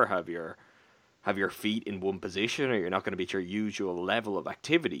have your feet in one position, or you're not going to be at your usual level of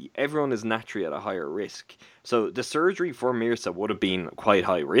activity, everyone is naturally at a higher risk. So the surgery for Mirza would have been quite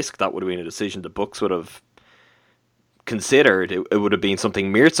high risk. That would have been a decision the Bucks would have considered. It would have been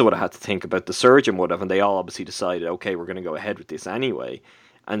something Mirza would have had to think about, the surgeon would have, and they all obviously decided, okay, we're going to go ahead with this anyway.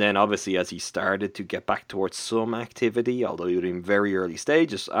 And then obviously as he started to get back towards some activity, although he was in very early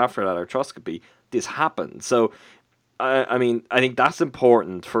stages after that arthroscopy, this happened. So I mean, I think that's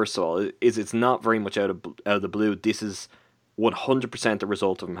important. First of all, is it's not very much out of the blue. This is 100% the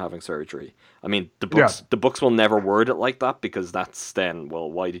result of him having surgery. I mean, the Bucks will never word it like that, because that's then,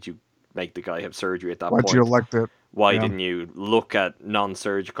 well, why did you make the guy have surgery at that point? Why'd you elect it? Why didn't you look at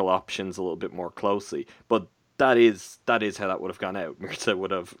non-surgical options a little bit more closely? But that is how that would have gone out. Mirza would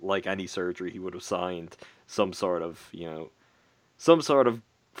have, like any surgery, he would have signed some sort of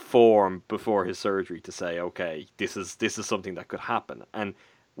form before his surgery to say, okay, this is something that could happen. And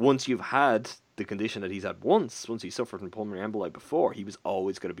once you've had the condition that he's had once he suffered from pulmonary emboli before, he was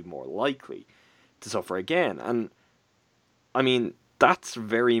always going to be more likely to suffer again. And I mean, that's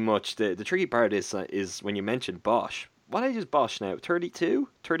very much the tricky part is when you mentioned Bosch. What age is Bosch now? 32?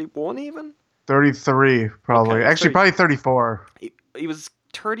 31 even? 33, probably. Okay, actually, probably 34. He was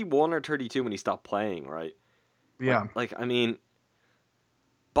 31 or 32 when he stopped playing, right? Yeah. I mean,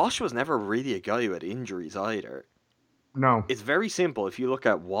 Bosch was never really a guy who had injuries either. No. It's very simple. If you look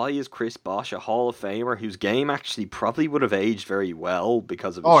at why is Chris Bosch a Hall of Famer whose game actually probably would have aged very well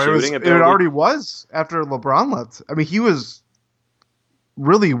because of his shooting ability. It already was after LeBron left. I mean, he was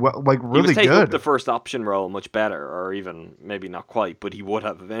really really he was taking good. Up the first option role much better, or even maybe not quite, but he would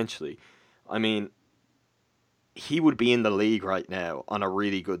have eventually. I mean, he would be in the league right now on a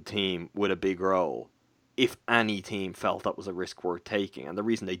really good team with a big role if any team felt that was a risk worth taking. And the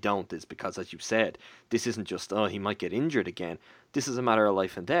reason they don't is because, as you said, this isn't just, he might get injured again. This is a matter of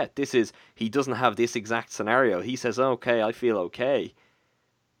life and death. This is, he doesn't have this exact scenario. He says, okay, I feel okay.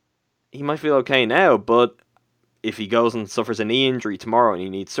 He might feel okay now, but if he goes and suffers a knee injury tomorrow and he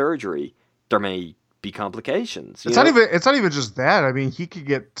needs surgery, there may be complications. It's not even just that. I mean, he could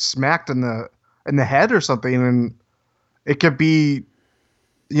get smacked in the head or something, and it could be,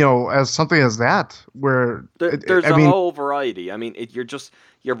 as something as that, where there's a whole variety. I mean,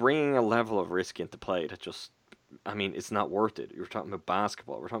 you're bringing a level of risk into play that just, I mean, it's not worth it. You're talking about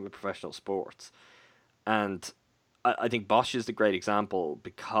basketball. We're talking about professional sports, and I think Bosch is the great example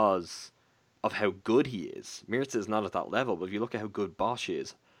because of how good he is. Mirza is not at that level, but if you look at how good Bosch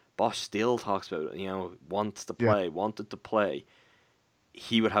is, Bosch still talks about it. Wants to play, wanted to play.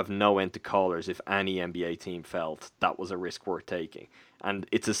 He would have no end to callers if any NBA team felt that was a risk worth taking. And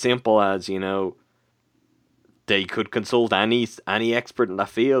it's as simple as, they could consult any expert in that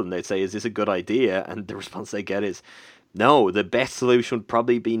field and they'd say, is this a good idea? And the response they get is, no, the best solution would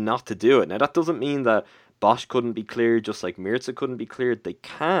probably be not to do it. Now, that doesn't mean that Bosch couldn't be cleared just like Mirza couldn't be cleared. They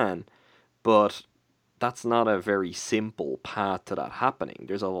can, but that's not a very simple path to that happening.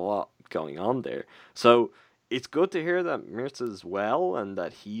 There's a lot going on there. So it's good to hear that Mirza's well and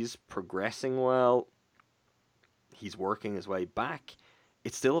that he's progressing well. He's working his way back.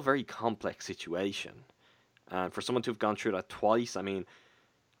 It's still a very complex situation. And for someone to have gone through that twice, I mean,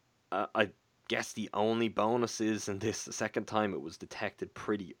 I guess the only bonus is in this, the second time it was detected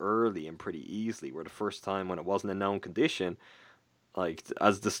pretty early and pretty easily, where the first time when it wasn't a known condition, Like,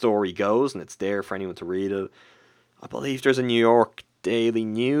 as the story goes, and it's there for anyone to read it, I believe there's a New York Daily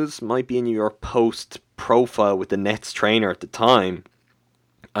News, might be a New York Post profile with the Nets trainer at the time.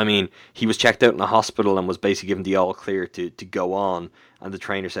 I mean, he was checked out in a hospital and was basically given the all clear to go on, and the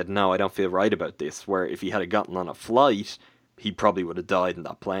trainer said, no, I don't feel right about this, where if he had gotten on a flight, he probably would have died in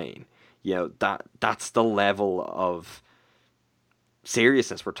that plane. You know, that's the level of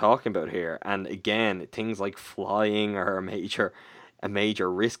seriousness we're talking about here. And again, things like flying are a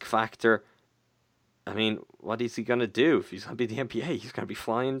major risk factor. I mean, what is he going to do? If he's going to be the NBA, he's going to be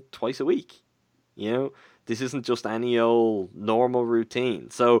flying twice a week. You know, this isn't just any old normal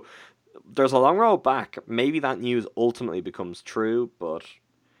routine. So there's a long road back. Maybe that news ultimately becomes true, but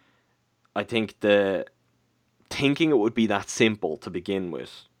I think thinking it would be that simple to begin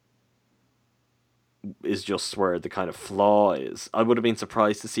with is just where the kind of flaw is. I would have been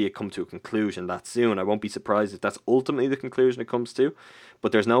surprised to see it come to a conclusion that soon. I won't be surprised if that's ultimately the conclusion it comes to,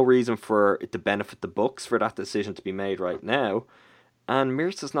 but there's no reason for it to benefit the Bucks for that decision to be made right now. And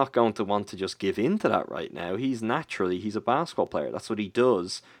Mirza's not going to want to just give in to that right now. He's a basketball player. That's what he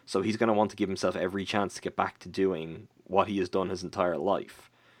does. So he's going to want to give himself every chance to get back to doing what he has done his entire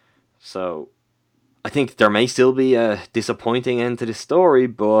life. So I think there may still be a disappointing end to this story,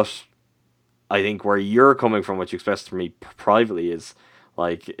 but I think where you're coming from, what you expressed to me privately, is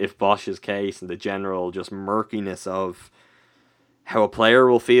like if Bosch's case and the general just murkiness of how a player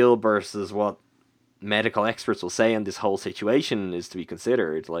will feel versus what medical experts will say in this whole situation is to be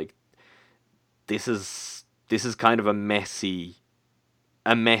considered. Like, this is kind of a messy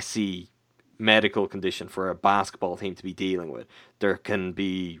medical condition for a basketball team to be dealing with. There can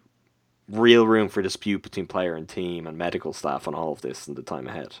be real room for dispute between player and team and medical staff on all of this in the time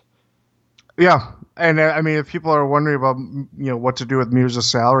ahead. Yeah, and I mean, if people are wondering about what to do with Mirza's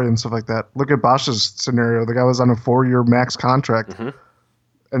salary and stuff like that, look at Bosch's scenario. The guy was on a 4-year max contract,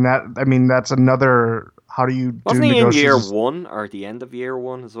 and that's another. How do you Wasn't do he in year negotiations? 1 or at the end of year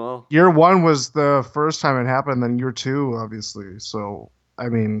 1 as well? Year 1 was the first time it happened, then year 2, obviously. So I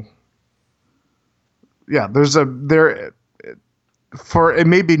mean, yeah, it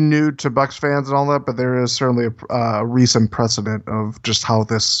may be new to Bucks fans and all that, but there is certainly a recent precedent of just how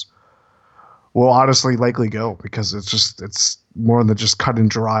this will honestly likely go, because it's more than just cut and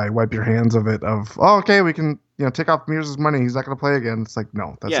dry, wipe your hands of it. Of okay, we can take off Mirza's money. He's not going to play again. It's like,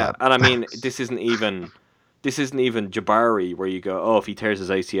 no, that's not. And I mean, this isn't even Jabari, where you go, if he tears his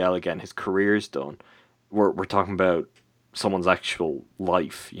ACL again, his career's done. We're talking about someone's actual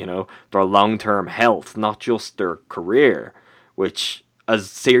life. Their long-term health, not just their career. Which, as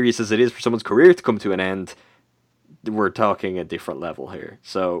serious as it is for someone's career to come to an end, we're talking a different level here.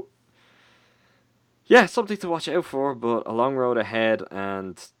 So, yeah, something to watch out for, but a long road ahead,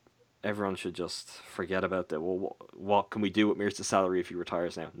 and everyone should just forget about that. Well, what can we do with Mirza's salary if he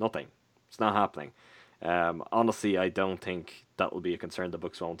retires now? Nothing. It's not happening. Honestly, I don't think that will be a concern the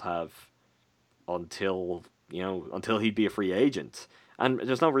Bucks won't have until he'd be a free agent. And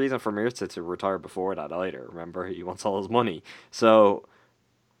there's no reason for Mirza to retire before that either. Remember, he wants all his money. So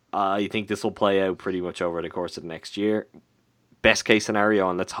I think this will play out pretty much over the course of the next year. Best case scenario,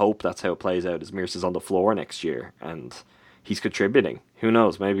 and let's hope that's how it plays out, is Mirza's on the floor next year and he's contributing. Who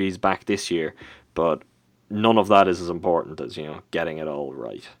knows? Maybe he's back this year, but none of that is as important as getting it all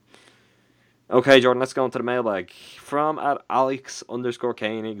right. Okay, Jordan, let's go into the mailbag from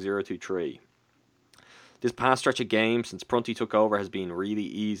 @Alex_Koenig023. This past stretch of games since Prunty took over has been really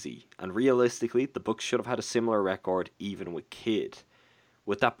easy, and realistically, the Bucks should have had a similar record even with Kidd.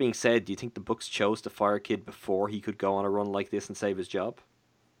 With that being said, do you think the Bucks chose to fire Kidd before he could go on a run like this and save his job?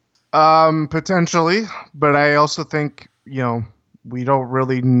 Potentially, but I also think we don't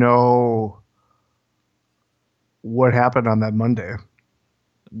really know what happened on that Monday.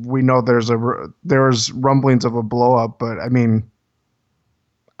 We know there's rumblings of a blow up, but I mean,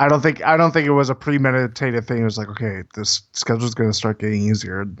 I don't think it was a premeditated thing. It was like, okay, this schedule's going to start getting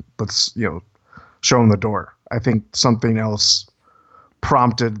easier. Let's show him the door. I think something else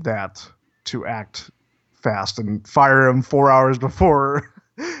prompted that to act fast and fire him 4 hours before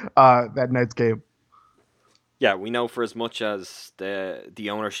that night's game. Yeah, we know for as much as the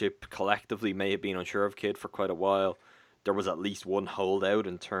ownership collectively may have been unsure of Kidd for quite a while, there was at least one holdout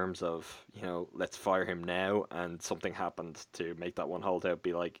in terms of, let's fire him now, and something happened to make that one holdout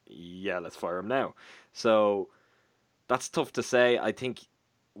be like, yeah, let's fire him now. So that's tough to say. I think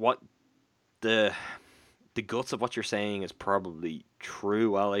what the guts of what you're saying is probably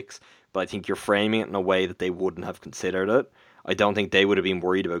true, Alex, but I think you're framing it in a way that they wouldn't have considered it. I don't think they would have been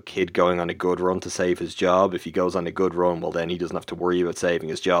worried about Kidd going on a good run to save his job. If he goes on a good run, well, then he doesn't have to worry about saving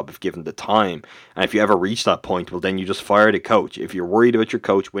his job if given the time. And if you ever reach that point, well, then you just fire the coach. If you're worried about your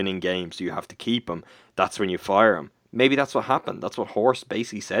coach winning games, so you have to keep him, that's when you fire him. Maybe that's what happened. That's what Horst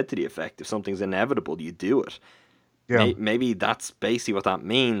basically said to the effect. If something's inevitable, you do it. Yeah. Maybe that's basically what that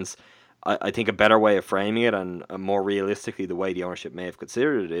means. I think a better way of framing it, and more realistically, the way the ownership may have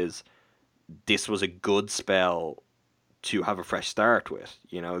considered it, is this was a good spell to have a fresh start with.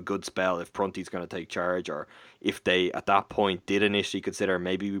 You know, a good spell if Prunty's going to take charge, or if they at that point did initially consider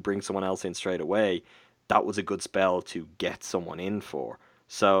maybe we bring someone else in straight away, that was a good spell to get someone in for.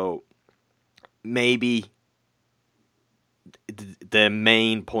 So maybe the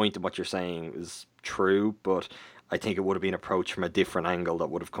main point of what you're saying is true, but I think it would have been approached from a different angle that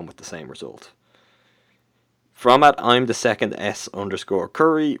would have come with the same result. From at I'm the second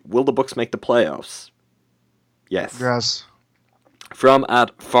S_Curry, will the Bucks make the playoffs? Yes. Yes. From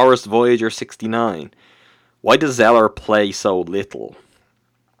at Forest Voyager 69, why does Zeller play so little?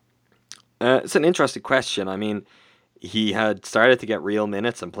 It's an interesting question. I mean, he had started to get real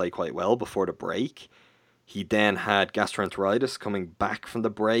minutes and play quite well before the break. He then had gastroenteritis coming back from the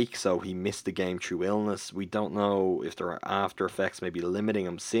break, so he missed the game through illness. We don't know if there are after effects maybe limiting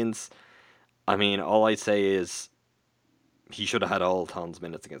him since. I mean, all I'd say is he should have had all Ton's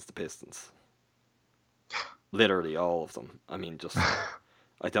minutes against the Pistons. Literally all of them. I mean, just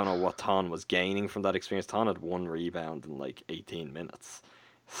I don't know what Ton was gaining from that experience. Ton had 1 rebound in like 18 minutes.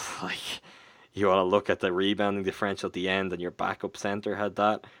 Like, you want to look at the rebounding differential at the end, and your backup center had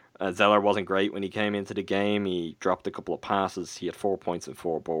that. Zeller wasn't great when he came into the game. He dropped a couple of passes. He had 4 points and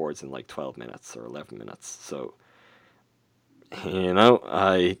 4 boards in like 12 minutes or 11 minutes. So, you know,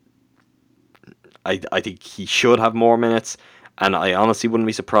 I think he should have more minutes. And I honestly wouldn't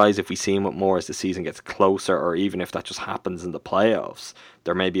be surprised if we see him with more as the season gets closer, or even if that just happens in the playoffs.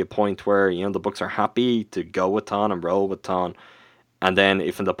 There may be a point where, you know, the Bucks are happy to go with Ton and roll with Ton. And then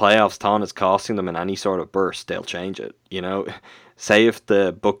if in the playoffs Ton is costing them in any sort of burst, they'll change it. You know, say if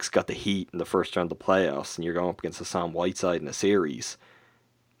the Bucks got the Heat in the first round of the playoffs and you're going up against Hassan Whiteside in a series,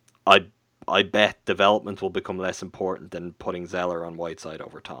 I bet development will become less important than putting Zeller on Whiteside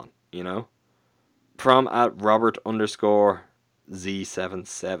over Ton, you know? From at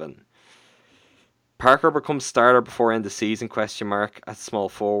Robert_Z77. Parker becomes starter before end of season, ? At small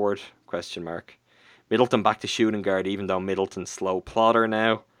forward, ? Middleton back to shooting guard, even though Middleton's slow plotter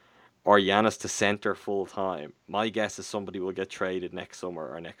now, or Giannis to center full time. My guess is somebody will get traded next summer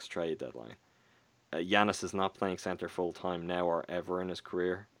or next trade deadline. Giannis is not playing center full time now or ever in his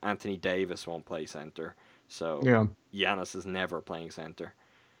career. Anthony Davis won't play center, so yeah. Giannis is never playing center.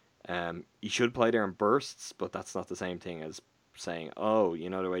 He should play there in bursts, but that's not the same thing as saying, oh, you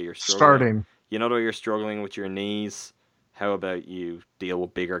know the way you're struggling. You know the way you're struggling with your knees. How about you deal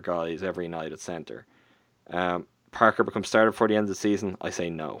with bigger guys every night at center? Parker becomes starter before the end of the season. I say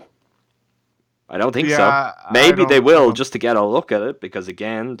no. I don't think so. Maybe they will just to get a look at it, because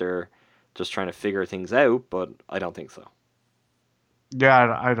again, they're just trying to figure things out, but I don't think so.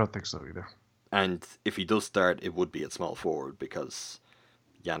 Yeah, I don't think so either. And if he does start, it would be at small forward, because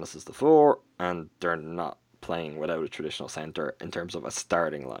Giannis is the 4, and they're not playing without a traditional center in terms of a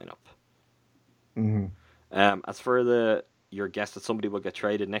starting lineup. Mm-hmm. As for your guess that somebody will get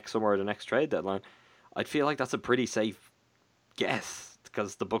traded next summer or the next trade deadline, I'd feel like that's a pretty safe guess,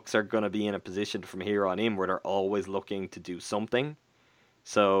 because the Bucks are going to be in a position from here on in where they're always looking to do something.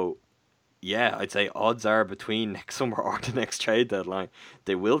 So, yeah, I'd say odds are between next summer or the next trade deadline,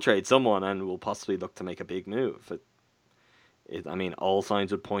 they will trade someone and will possibly look to make a big move. I mean, all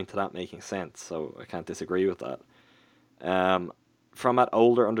signs would point to that making sense, so I can't disagree with that. From at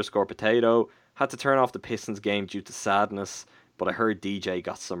older_potato, had to turn off the Pistons game due to sadness, but I heard DJ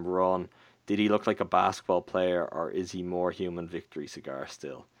got some run. Did he look like a basketball player, or is he more human victory cigar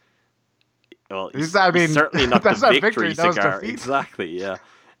still? Well, he's certainly not the victory cigar. Exactly, yeah.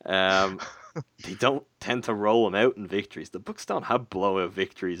 They don't tend to roll him out in victories. The Bucks don't have blowout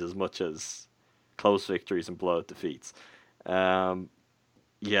victories as much as close victories and blowout defeats.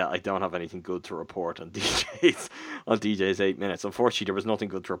 Yeah, I don't have anything good to report on DJ's 8 minutes. Unfortunately, there was nothing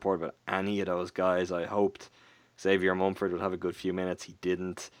good to report about any of those guys. I hoped Xavier Mumford would have a good few minutes. He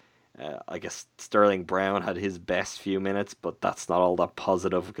didn't. I guess Sterling Brown had his best few minutes, but that's not all that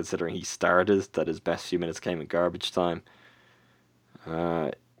positive considering he started, that his best few minutes came in garbage time.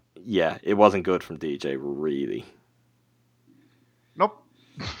 Yeah, it wasn't good from DJ, really. Nope.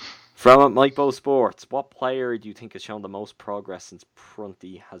 From Mike Bo Sports, what player do you think has shown the most progress since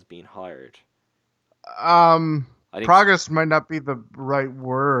Prunty has been hired? Progress might not be the right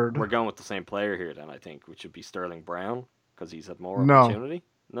word. We're going with the same player here then, I think, which would be Sterling Brown, because he's had more No. opportunity?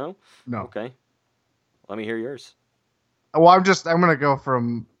 No? No. Okay. Let me hear yours. Well, I'm gonna go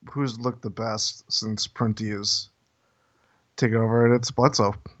from who's looked the best since Prunty has taken over, and it's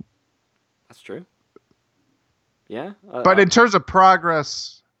Bledsoe. That's true. Yeah. But in terms of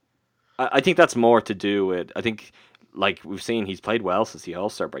progress, I think that's more to do with, I think, like we've seen, he's played well since the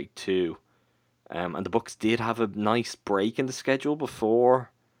All-Star break too. And the Bucks did have a nice break in the schedule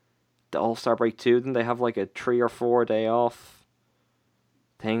before the All-Star break too. Didn't they have like a 3 or 4 day off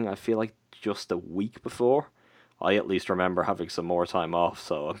thing? I feel like just a week before. I at least remember having some more time off,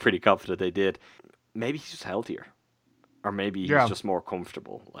 so I'm pretty confident they did. Maybe he's just healthier. Or maybe he's just more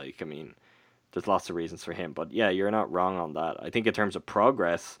comfortable. Like, I mean, there's lots of reasons for him. But yeah, you're not wrong on that. I think in terms of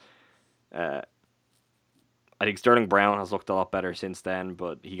progress, I think Sterling Brown has looked a lot better since then,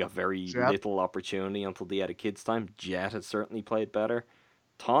 but he got very little opportunity until the end of kids' time. Jet has certainly played better.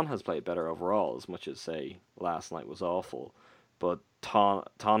 Ton has played better overall, as much as, say, last night was awful. But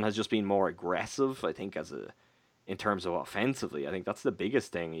Ton has just been more aggressive, I think, in terms of offensively. I think that's the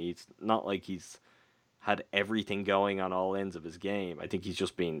biggest thing. He's not like he's had everything going on all ends of his game. I think he's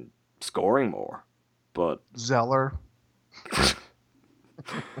just been scoring more. But Zeller.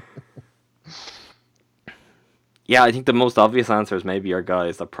 Yeah, I think the most obvious answers maybe are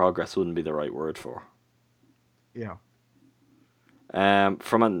guys that progress wouldn't be the right word for. Yeah.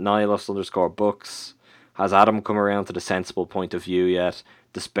 From a nihilist_books, has Adam come around to the sensible point of view yet?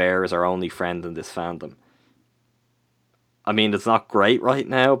 Despair is our only friend in this fandom. I mean, it's not great right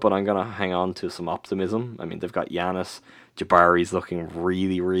now, but I'm going to hang on to some optimism. I mean, they've got Giannis. Jabari's looking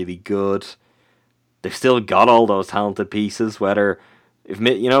really, really good. They've still got all those talented pieces, if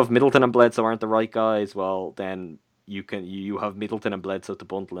Middleton and Bledsoe aren't the right guys, well, then you have Middleton and Bledsoe to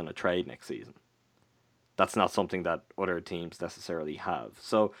bundle in a trade next season. That's not something that other teams necessarily have.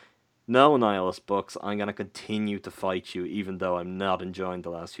 So, no, Nihilist Books, I'm going to continue to fight you, even though I'm not enjoying the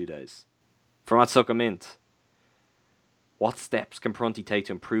last few days. From Atsuka Mint, what steps can Prunty take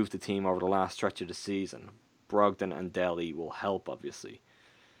to improve the team over the last stretch of the season? Brogdon and Delhi will help, obviously.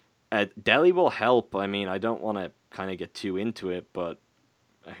 Delhi will help. I mean, I don't want to kind of get too into it, but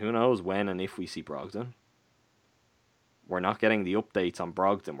who knows when and if we see Brogdon. We're not getting the updates on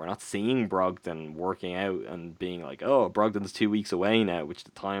Brogdon. We're not seeing Brogdon working out and being like, oh, Brogdon's 2 weeks away now, which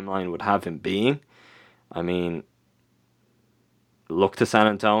the timeline would have him being. I mean, look to San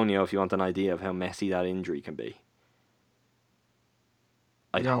Antonio if you want an idea of how messy that injury can be.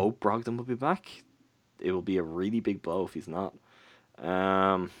 I hope Brogdon will be back. It will be a really big blow if he's not.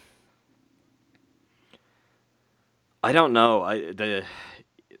 I don't know.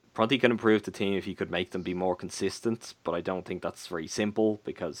 Prunty can improve the team if he could make them be more consistent, but I don't think that's very simple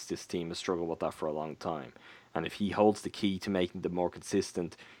because this team has struggled with that for a long time. And if he holds the key to making them more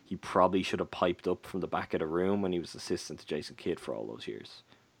consistent, he probably should have piped up from the back of the room when he was assistant to Jason Kidd for all those years.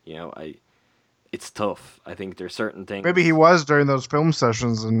 It's tough. I think there's certain things. Maybe he was during those film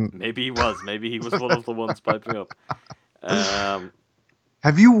sessions, and maybe he was. Maybe he was one of the ones piping up.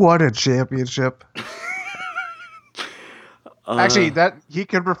 Have you won a championship? Actually, that he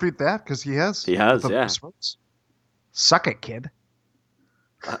could refute that because he has. He has, yeah. Suck it, kid.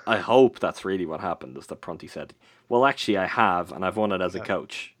 I hope that's really what happened. Is that Prunty said, "Well, actually, I have, and I've won it as a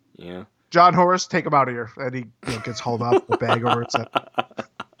coach." Yeah. John Horace, take him out of here, and he gets hauled off the bag over his head.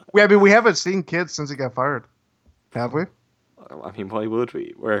 We haven't seen Kidd since he got fired, have we? I mean, why would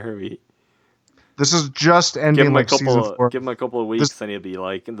we? Where are we? This is just ending season 4. Give him a couple of weeks, and he'll be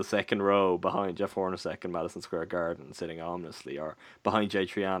like in the second row behind Jeff Hornacek in Madison Square Garden, sitting ominously, or behind Jay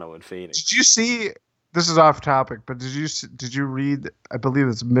Triano in Phoenix. Did you see? This is off topic, but did you read? I believe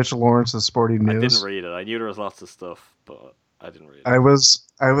it's Mitchell Lawrence's Sporting News. I didn't read it. I knew there was lots of stuff, but I didn't read it. I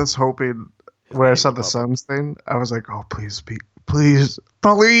was hoping when I saw the Suns thing, I was like, oh, please,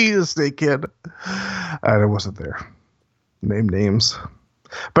 stay Kid. And it wasn't there. Name names.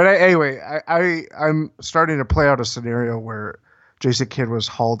 But anyway, I'm starting to play out a scenario where Jason Kidd was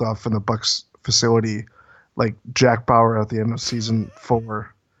hauled off from the Bucks facility, like Jack Bauer at the end of season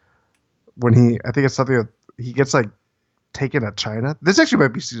 4, when I think it's something that he gets like taken to China. This actually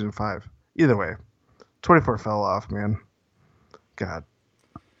might be season 5. Either way, 24 fell off, man. God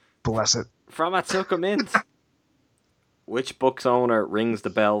bless it. From Atsuka Mint. Which Bucks owner rings the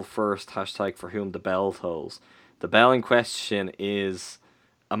bell first? # for whom the bell tolls. The bell in question is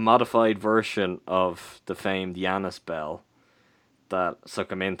a modified version of the famed Giannis bell that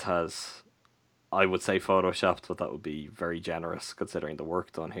Suckamint has, I would say, photoshopped, but that would be very generous considering the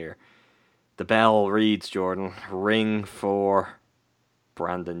work done here. The bell reads, Jordan, ring for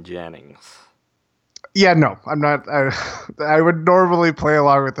Brandon Jennings. Yeah, no, I'm not. I would normally play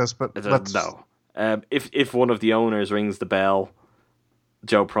along with this, but no. If one of the owners rings the bell,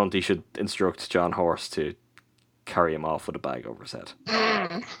 Joe Prunty should instruct John Horst to carry him off with a bag over his head.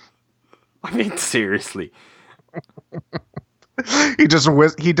 I mean, seriously. He does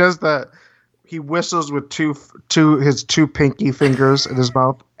that. He whistles with his two pinky fingers in his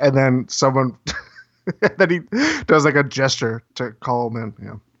mouth, and then then he does like a gesture to call him in.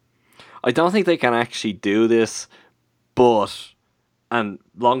 Yeah. I don't think they can actually do this, but, and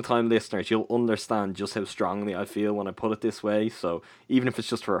long-time listeners, you'll understand just how strongly I feel when I put it this way, so even if it's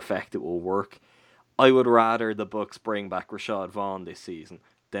just for effect, it will work. I would rather the Bucks bring back Rashad Vaughn this season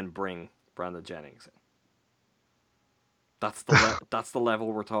than bring Brandon Jennings in. That's the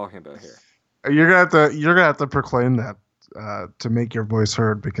level we're talking about here. You're gonna have to proclaim that to make your voice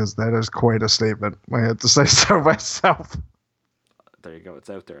heard, because that is quite a statement. I have to say so myself. There you go.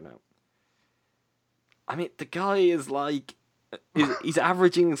 It's out there now. I mean, the guy is like, he's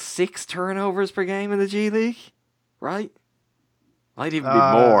averaging 6 turnovers per game in the G League, right? Might even be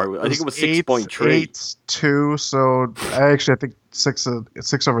more. I think it was 6.3. 8-2. So I think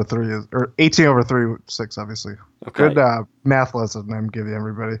 6 over 3 is, or 18 over 3, 6 obviously. Okay. Good math lesson I'm giving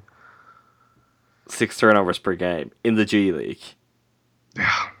everybody. 6 turnovers per game in the G League.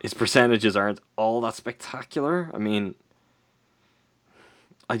 Yeah. His percentages aren't all that spectacular. I mean,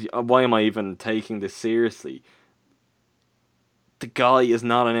 why am I even taking this seriously? The guy is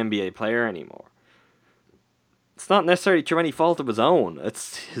not an NBA player anymore. It's not necessarily through any fault of his own.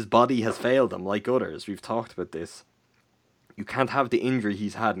 It's his body has failed him, like others. We've talked about this. You can't have the injury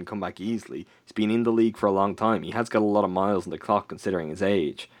he's had and come back easily. He's been in the league for a long time. He has got a lot of miles on the clock considering his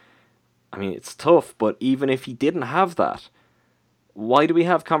age. I mean, it's tough, but even if he didn't have that, why do we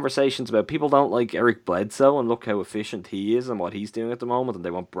have conversations about people don't like Eric Bledsoe and look how efficient he is and what he's doing at the moment, and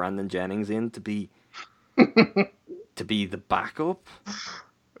they want Brandon Jennings in to be the backup?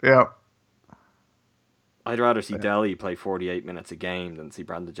 Yeah. I'd rather see Delhi play 48 minutes a game than see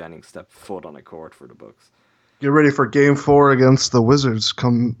Brandon Jennings step foot on a court for the Bucks. Get ready for Game 4 against the Wizards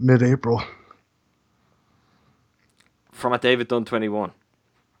come mid-April. From at David Dunn 21.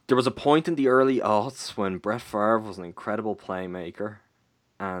 There was a point in the early aughts when Brett Favre was an incredible playmaker,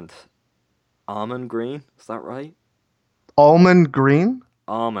 and Almond Green, is that right? Almond Green?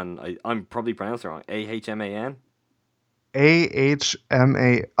 Almond, I'm probably pronouncing it wrong. Ahman?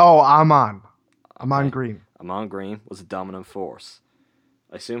 Ahma. Oh, Amon. Amon Green. Amon Green was a dominant force.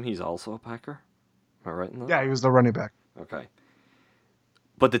 I assume he's also a Packer? Am I right in that? Yeah, he was the running back. Okay.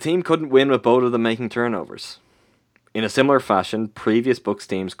 But the team couldn't win with both of them making turnovers. In a similar fashion, previous Bucks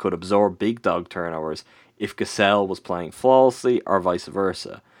teams could absorb big dog turnovers if Gasol was playing flawlessly or vice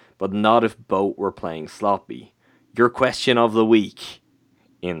versa, but not if both were playing sloppy. Your question of the week,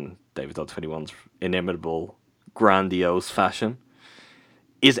 in David Dodd 21's inimitable, grandiose fashion,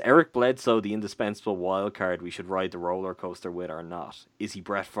 is Eric Bledsoe the indispensable wild card we should ride the roller coaster with or not? Is he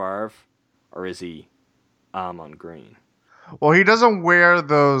Brett Favre or is he Amon Green? Well, he doesn't wear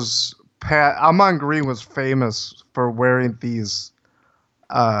those Amon Green was famous for wearing these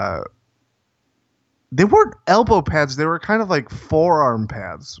they weren't elbow pads, they were kind of like forearm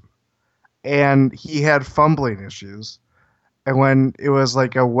pads. And he had fumbling issues. And when it was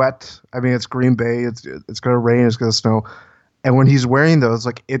like it's Green Bay, it's gonna rain, it's gonna snow. And when he's wearing those,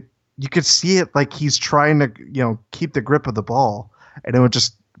 like you could see it like he's trying to, keep the grip of the ball, and it would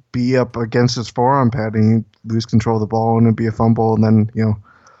just be up against his forearm pad, and he'd lose control of the ball, and it'd be a fumble, and then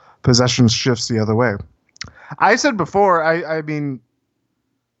possession shifts the other way. I said before, I mean,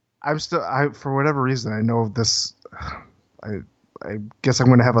 for whatever reason, I know this. I guess I'm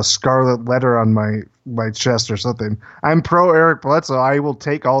going to have a scarlet letter on my chest or something. I'm pro Eric Bledsoe. I will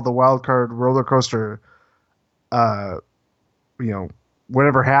take all the wild card roller coaster.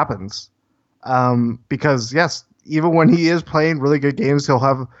 Whatever happens, because yes, even when he is playing really good games, he'll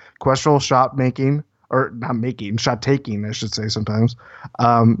have questionable shot taking, I should say. Sometimes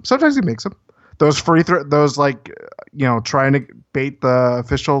he makes them. Those free throw, trying to bait the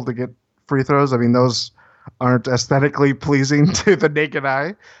official to get free throws. I mean, those aren't aesthetically pleasing to the naked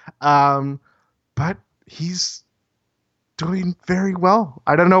eye, but he's doing very well.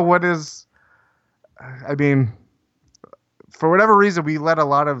 I don't know what is. I mean, for whatever reason, we let a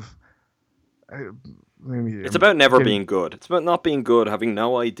lot of. It's about never being good. It's about not being good, having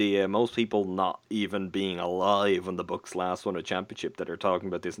no idea. Most people not even being alive when the Bucks last won a championship that are talking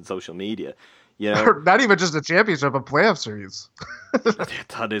about this in social media. Not even just a championship, a playoff series.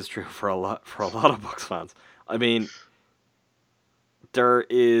 That is true for a lot of Bucks fans. I mean, there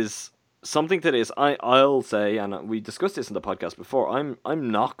is something to this. I'll say, and we discussed this in the podcast before.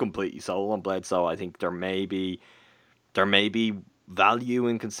 I'm not completely sold on Bledsoe. I think there may be value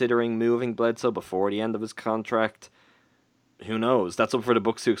in considering moving Bledsoe before the end of his contract? Who knows? That's up for the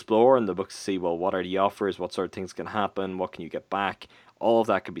Bucks to explore, and the Bucks to see, well, what are the offers, what sort of things can happen, what can you get back? All of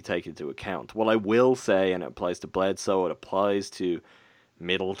that could be taken into account. What I will say, and it applies to Bledsoe, it applies to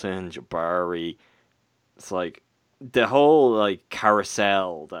Middleton, Jabari, it's like the whole like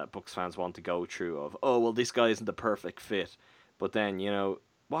carousel that Bucks fans want to go through of, oh, well, this guy isn't the perfect fit. But then, you know,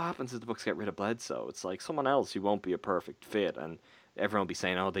 what happens if the Bucks get rid of Bledsoe? It's like someone else who won't be a perfect fit, and everyone will be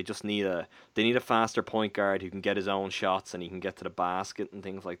saying, oh, they just need a faster point guard who can get his own shots and he can get to the basket and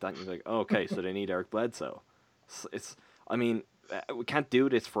things like that. And you're like, oh, okay, so they need Eric Bledsoe. I mean, we can't do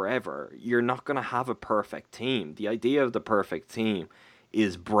this forever. You're not going to have a perfect team. The idea of the perfect team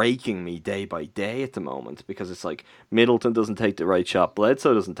is breaking me day by day at the moment, because it's like Middleton doesn't take the right shot,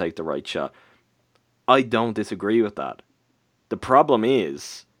 Bledsoe doesn't take the right shot. I don't disagree with that. The problem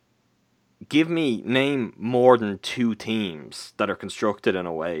is, name more than 2 teams that are constructed in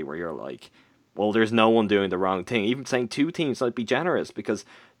a way where you're like, well, there's no one doing the wrong thing. Even saying 2 teams might be generous, because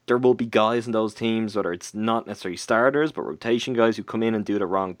there will be guys in those teams, whether it's not necessarily starters, but rotation guys who come in and do the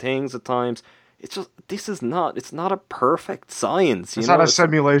wrong things at times. It's just, it's not a perfect science. It's not a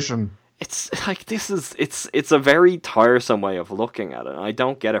simulation. It's like, it's a very tiresome way of looking at it. And I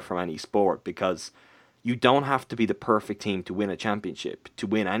don't get it from any sport, because you don't have to be the perfect team to win a championship, to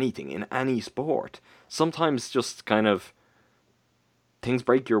win anything in any sport. Sometimes just kind of things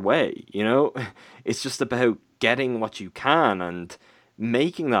break your way, you know? It's just about getting what you can and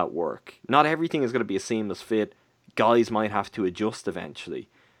making that work. Not everything is going to be a seamless fit. Guys might have to adjust eventually.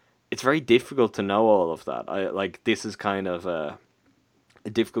 It's very difficult to know all of that. This is kind of a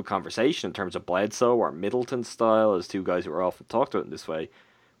difficult conversation in terms of Bledsoe or Middleton style, as 2 guys who are often talked about in this way,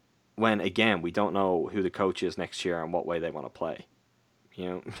 when, again, we don't know who the coach is next year and what way they want to play. You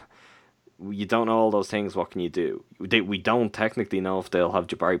know, you don't know all those things. What can you do? We don't technically know if they'll have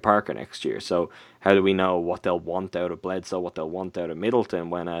Jabari Parker next year. So how do we know what they'll want out of Bledsoe, what they'll want out of Middleton,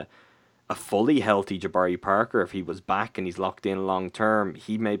 when a fully healthy Jabari Parker, if he was back and he's locked in long term,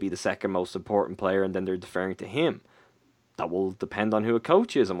 he may be the second most important player, and then they're deferring to him. That will depend on who a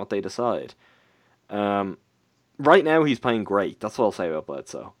coach is and what they decide. Right now, he's playing great. That's what I'll say about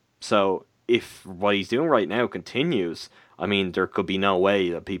Bledsoe. So if what he's doing right now continues, I mean, there could be no way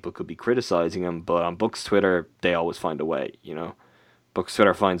that people could be criticizing him, but on Bucks Twitter, they always find a way, you know? Bucks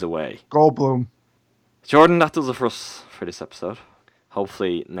Twitter finds a way. Goldblum. Jordan, that does it for us for this episode.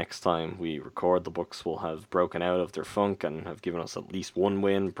 Hopefully next time we record, the Bucks will have broken out of their funk and have given us at least 1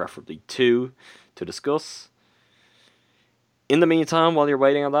 win, preferably 2, to discuss. In the meantime, while you're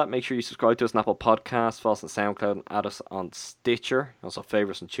waiting on that, make sure you subscribe to us on Apple Podcasts, follow us on SoundCloud, and add us on Stitcher. Also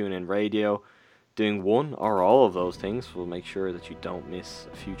favour us on TuneIn Radio. Doing one or all of those things will make sure that you don't miss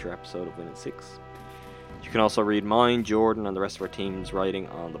a future episode of Win in 6. You can also read mine, Jordan, and the rest of our team's writing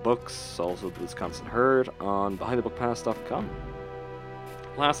on the Bucks, also the Wisconsin Herd, on BehindTheBuckPass.com.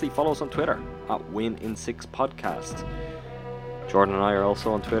 Lastly, follow us on Twitter at Win in 6 Podcast. Jordan and I are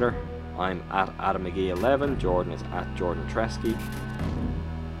also on Twitter. I'm at Adam McGee 11. Jordan is at Jordan Treske.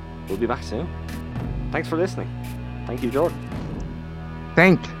 We'll be back soon. Thanks for listening. Thank you, Jordan.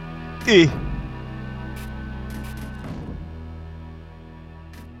 Thank you.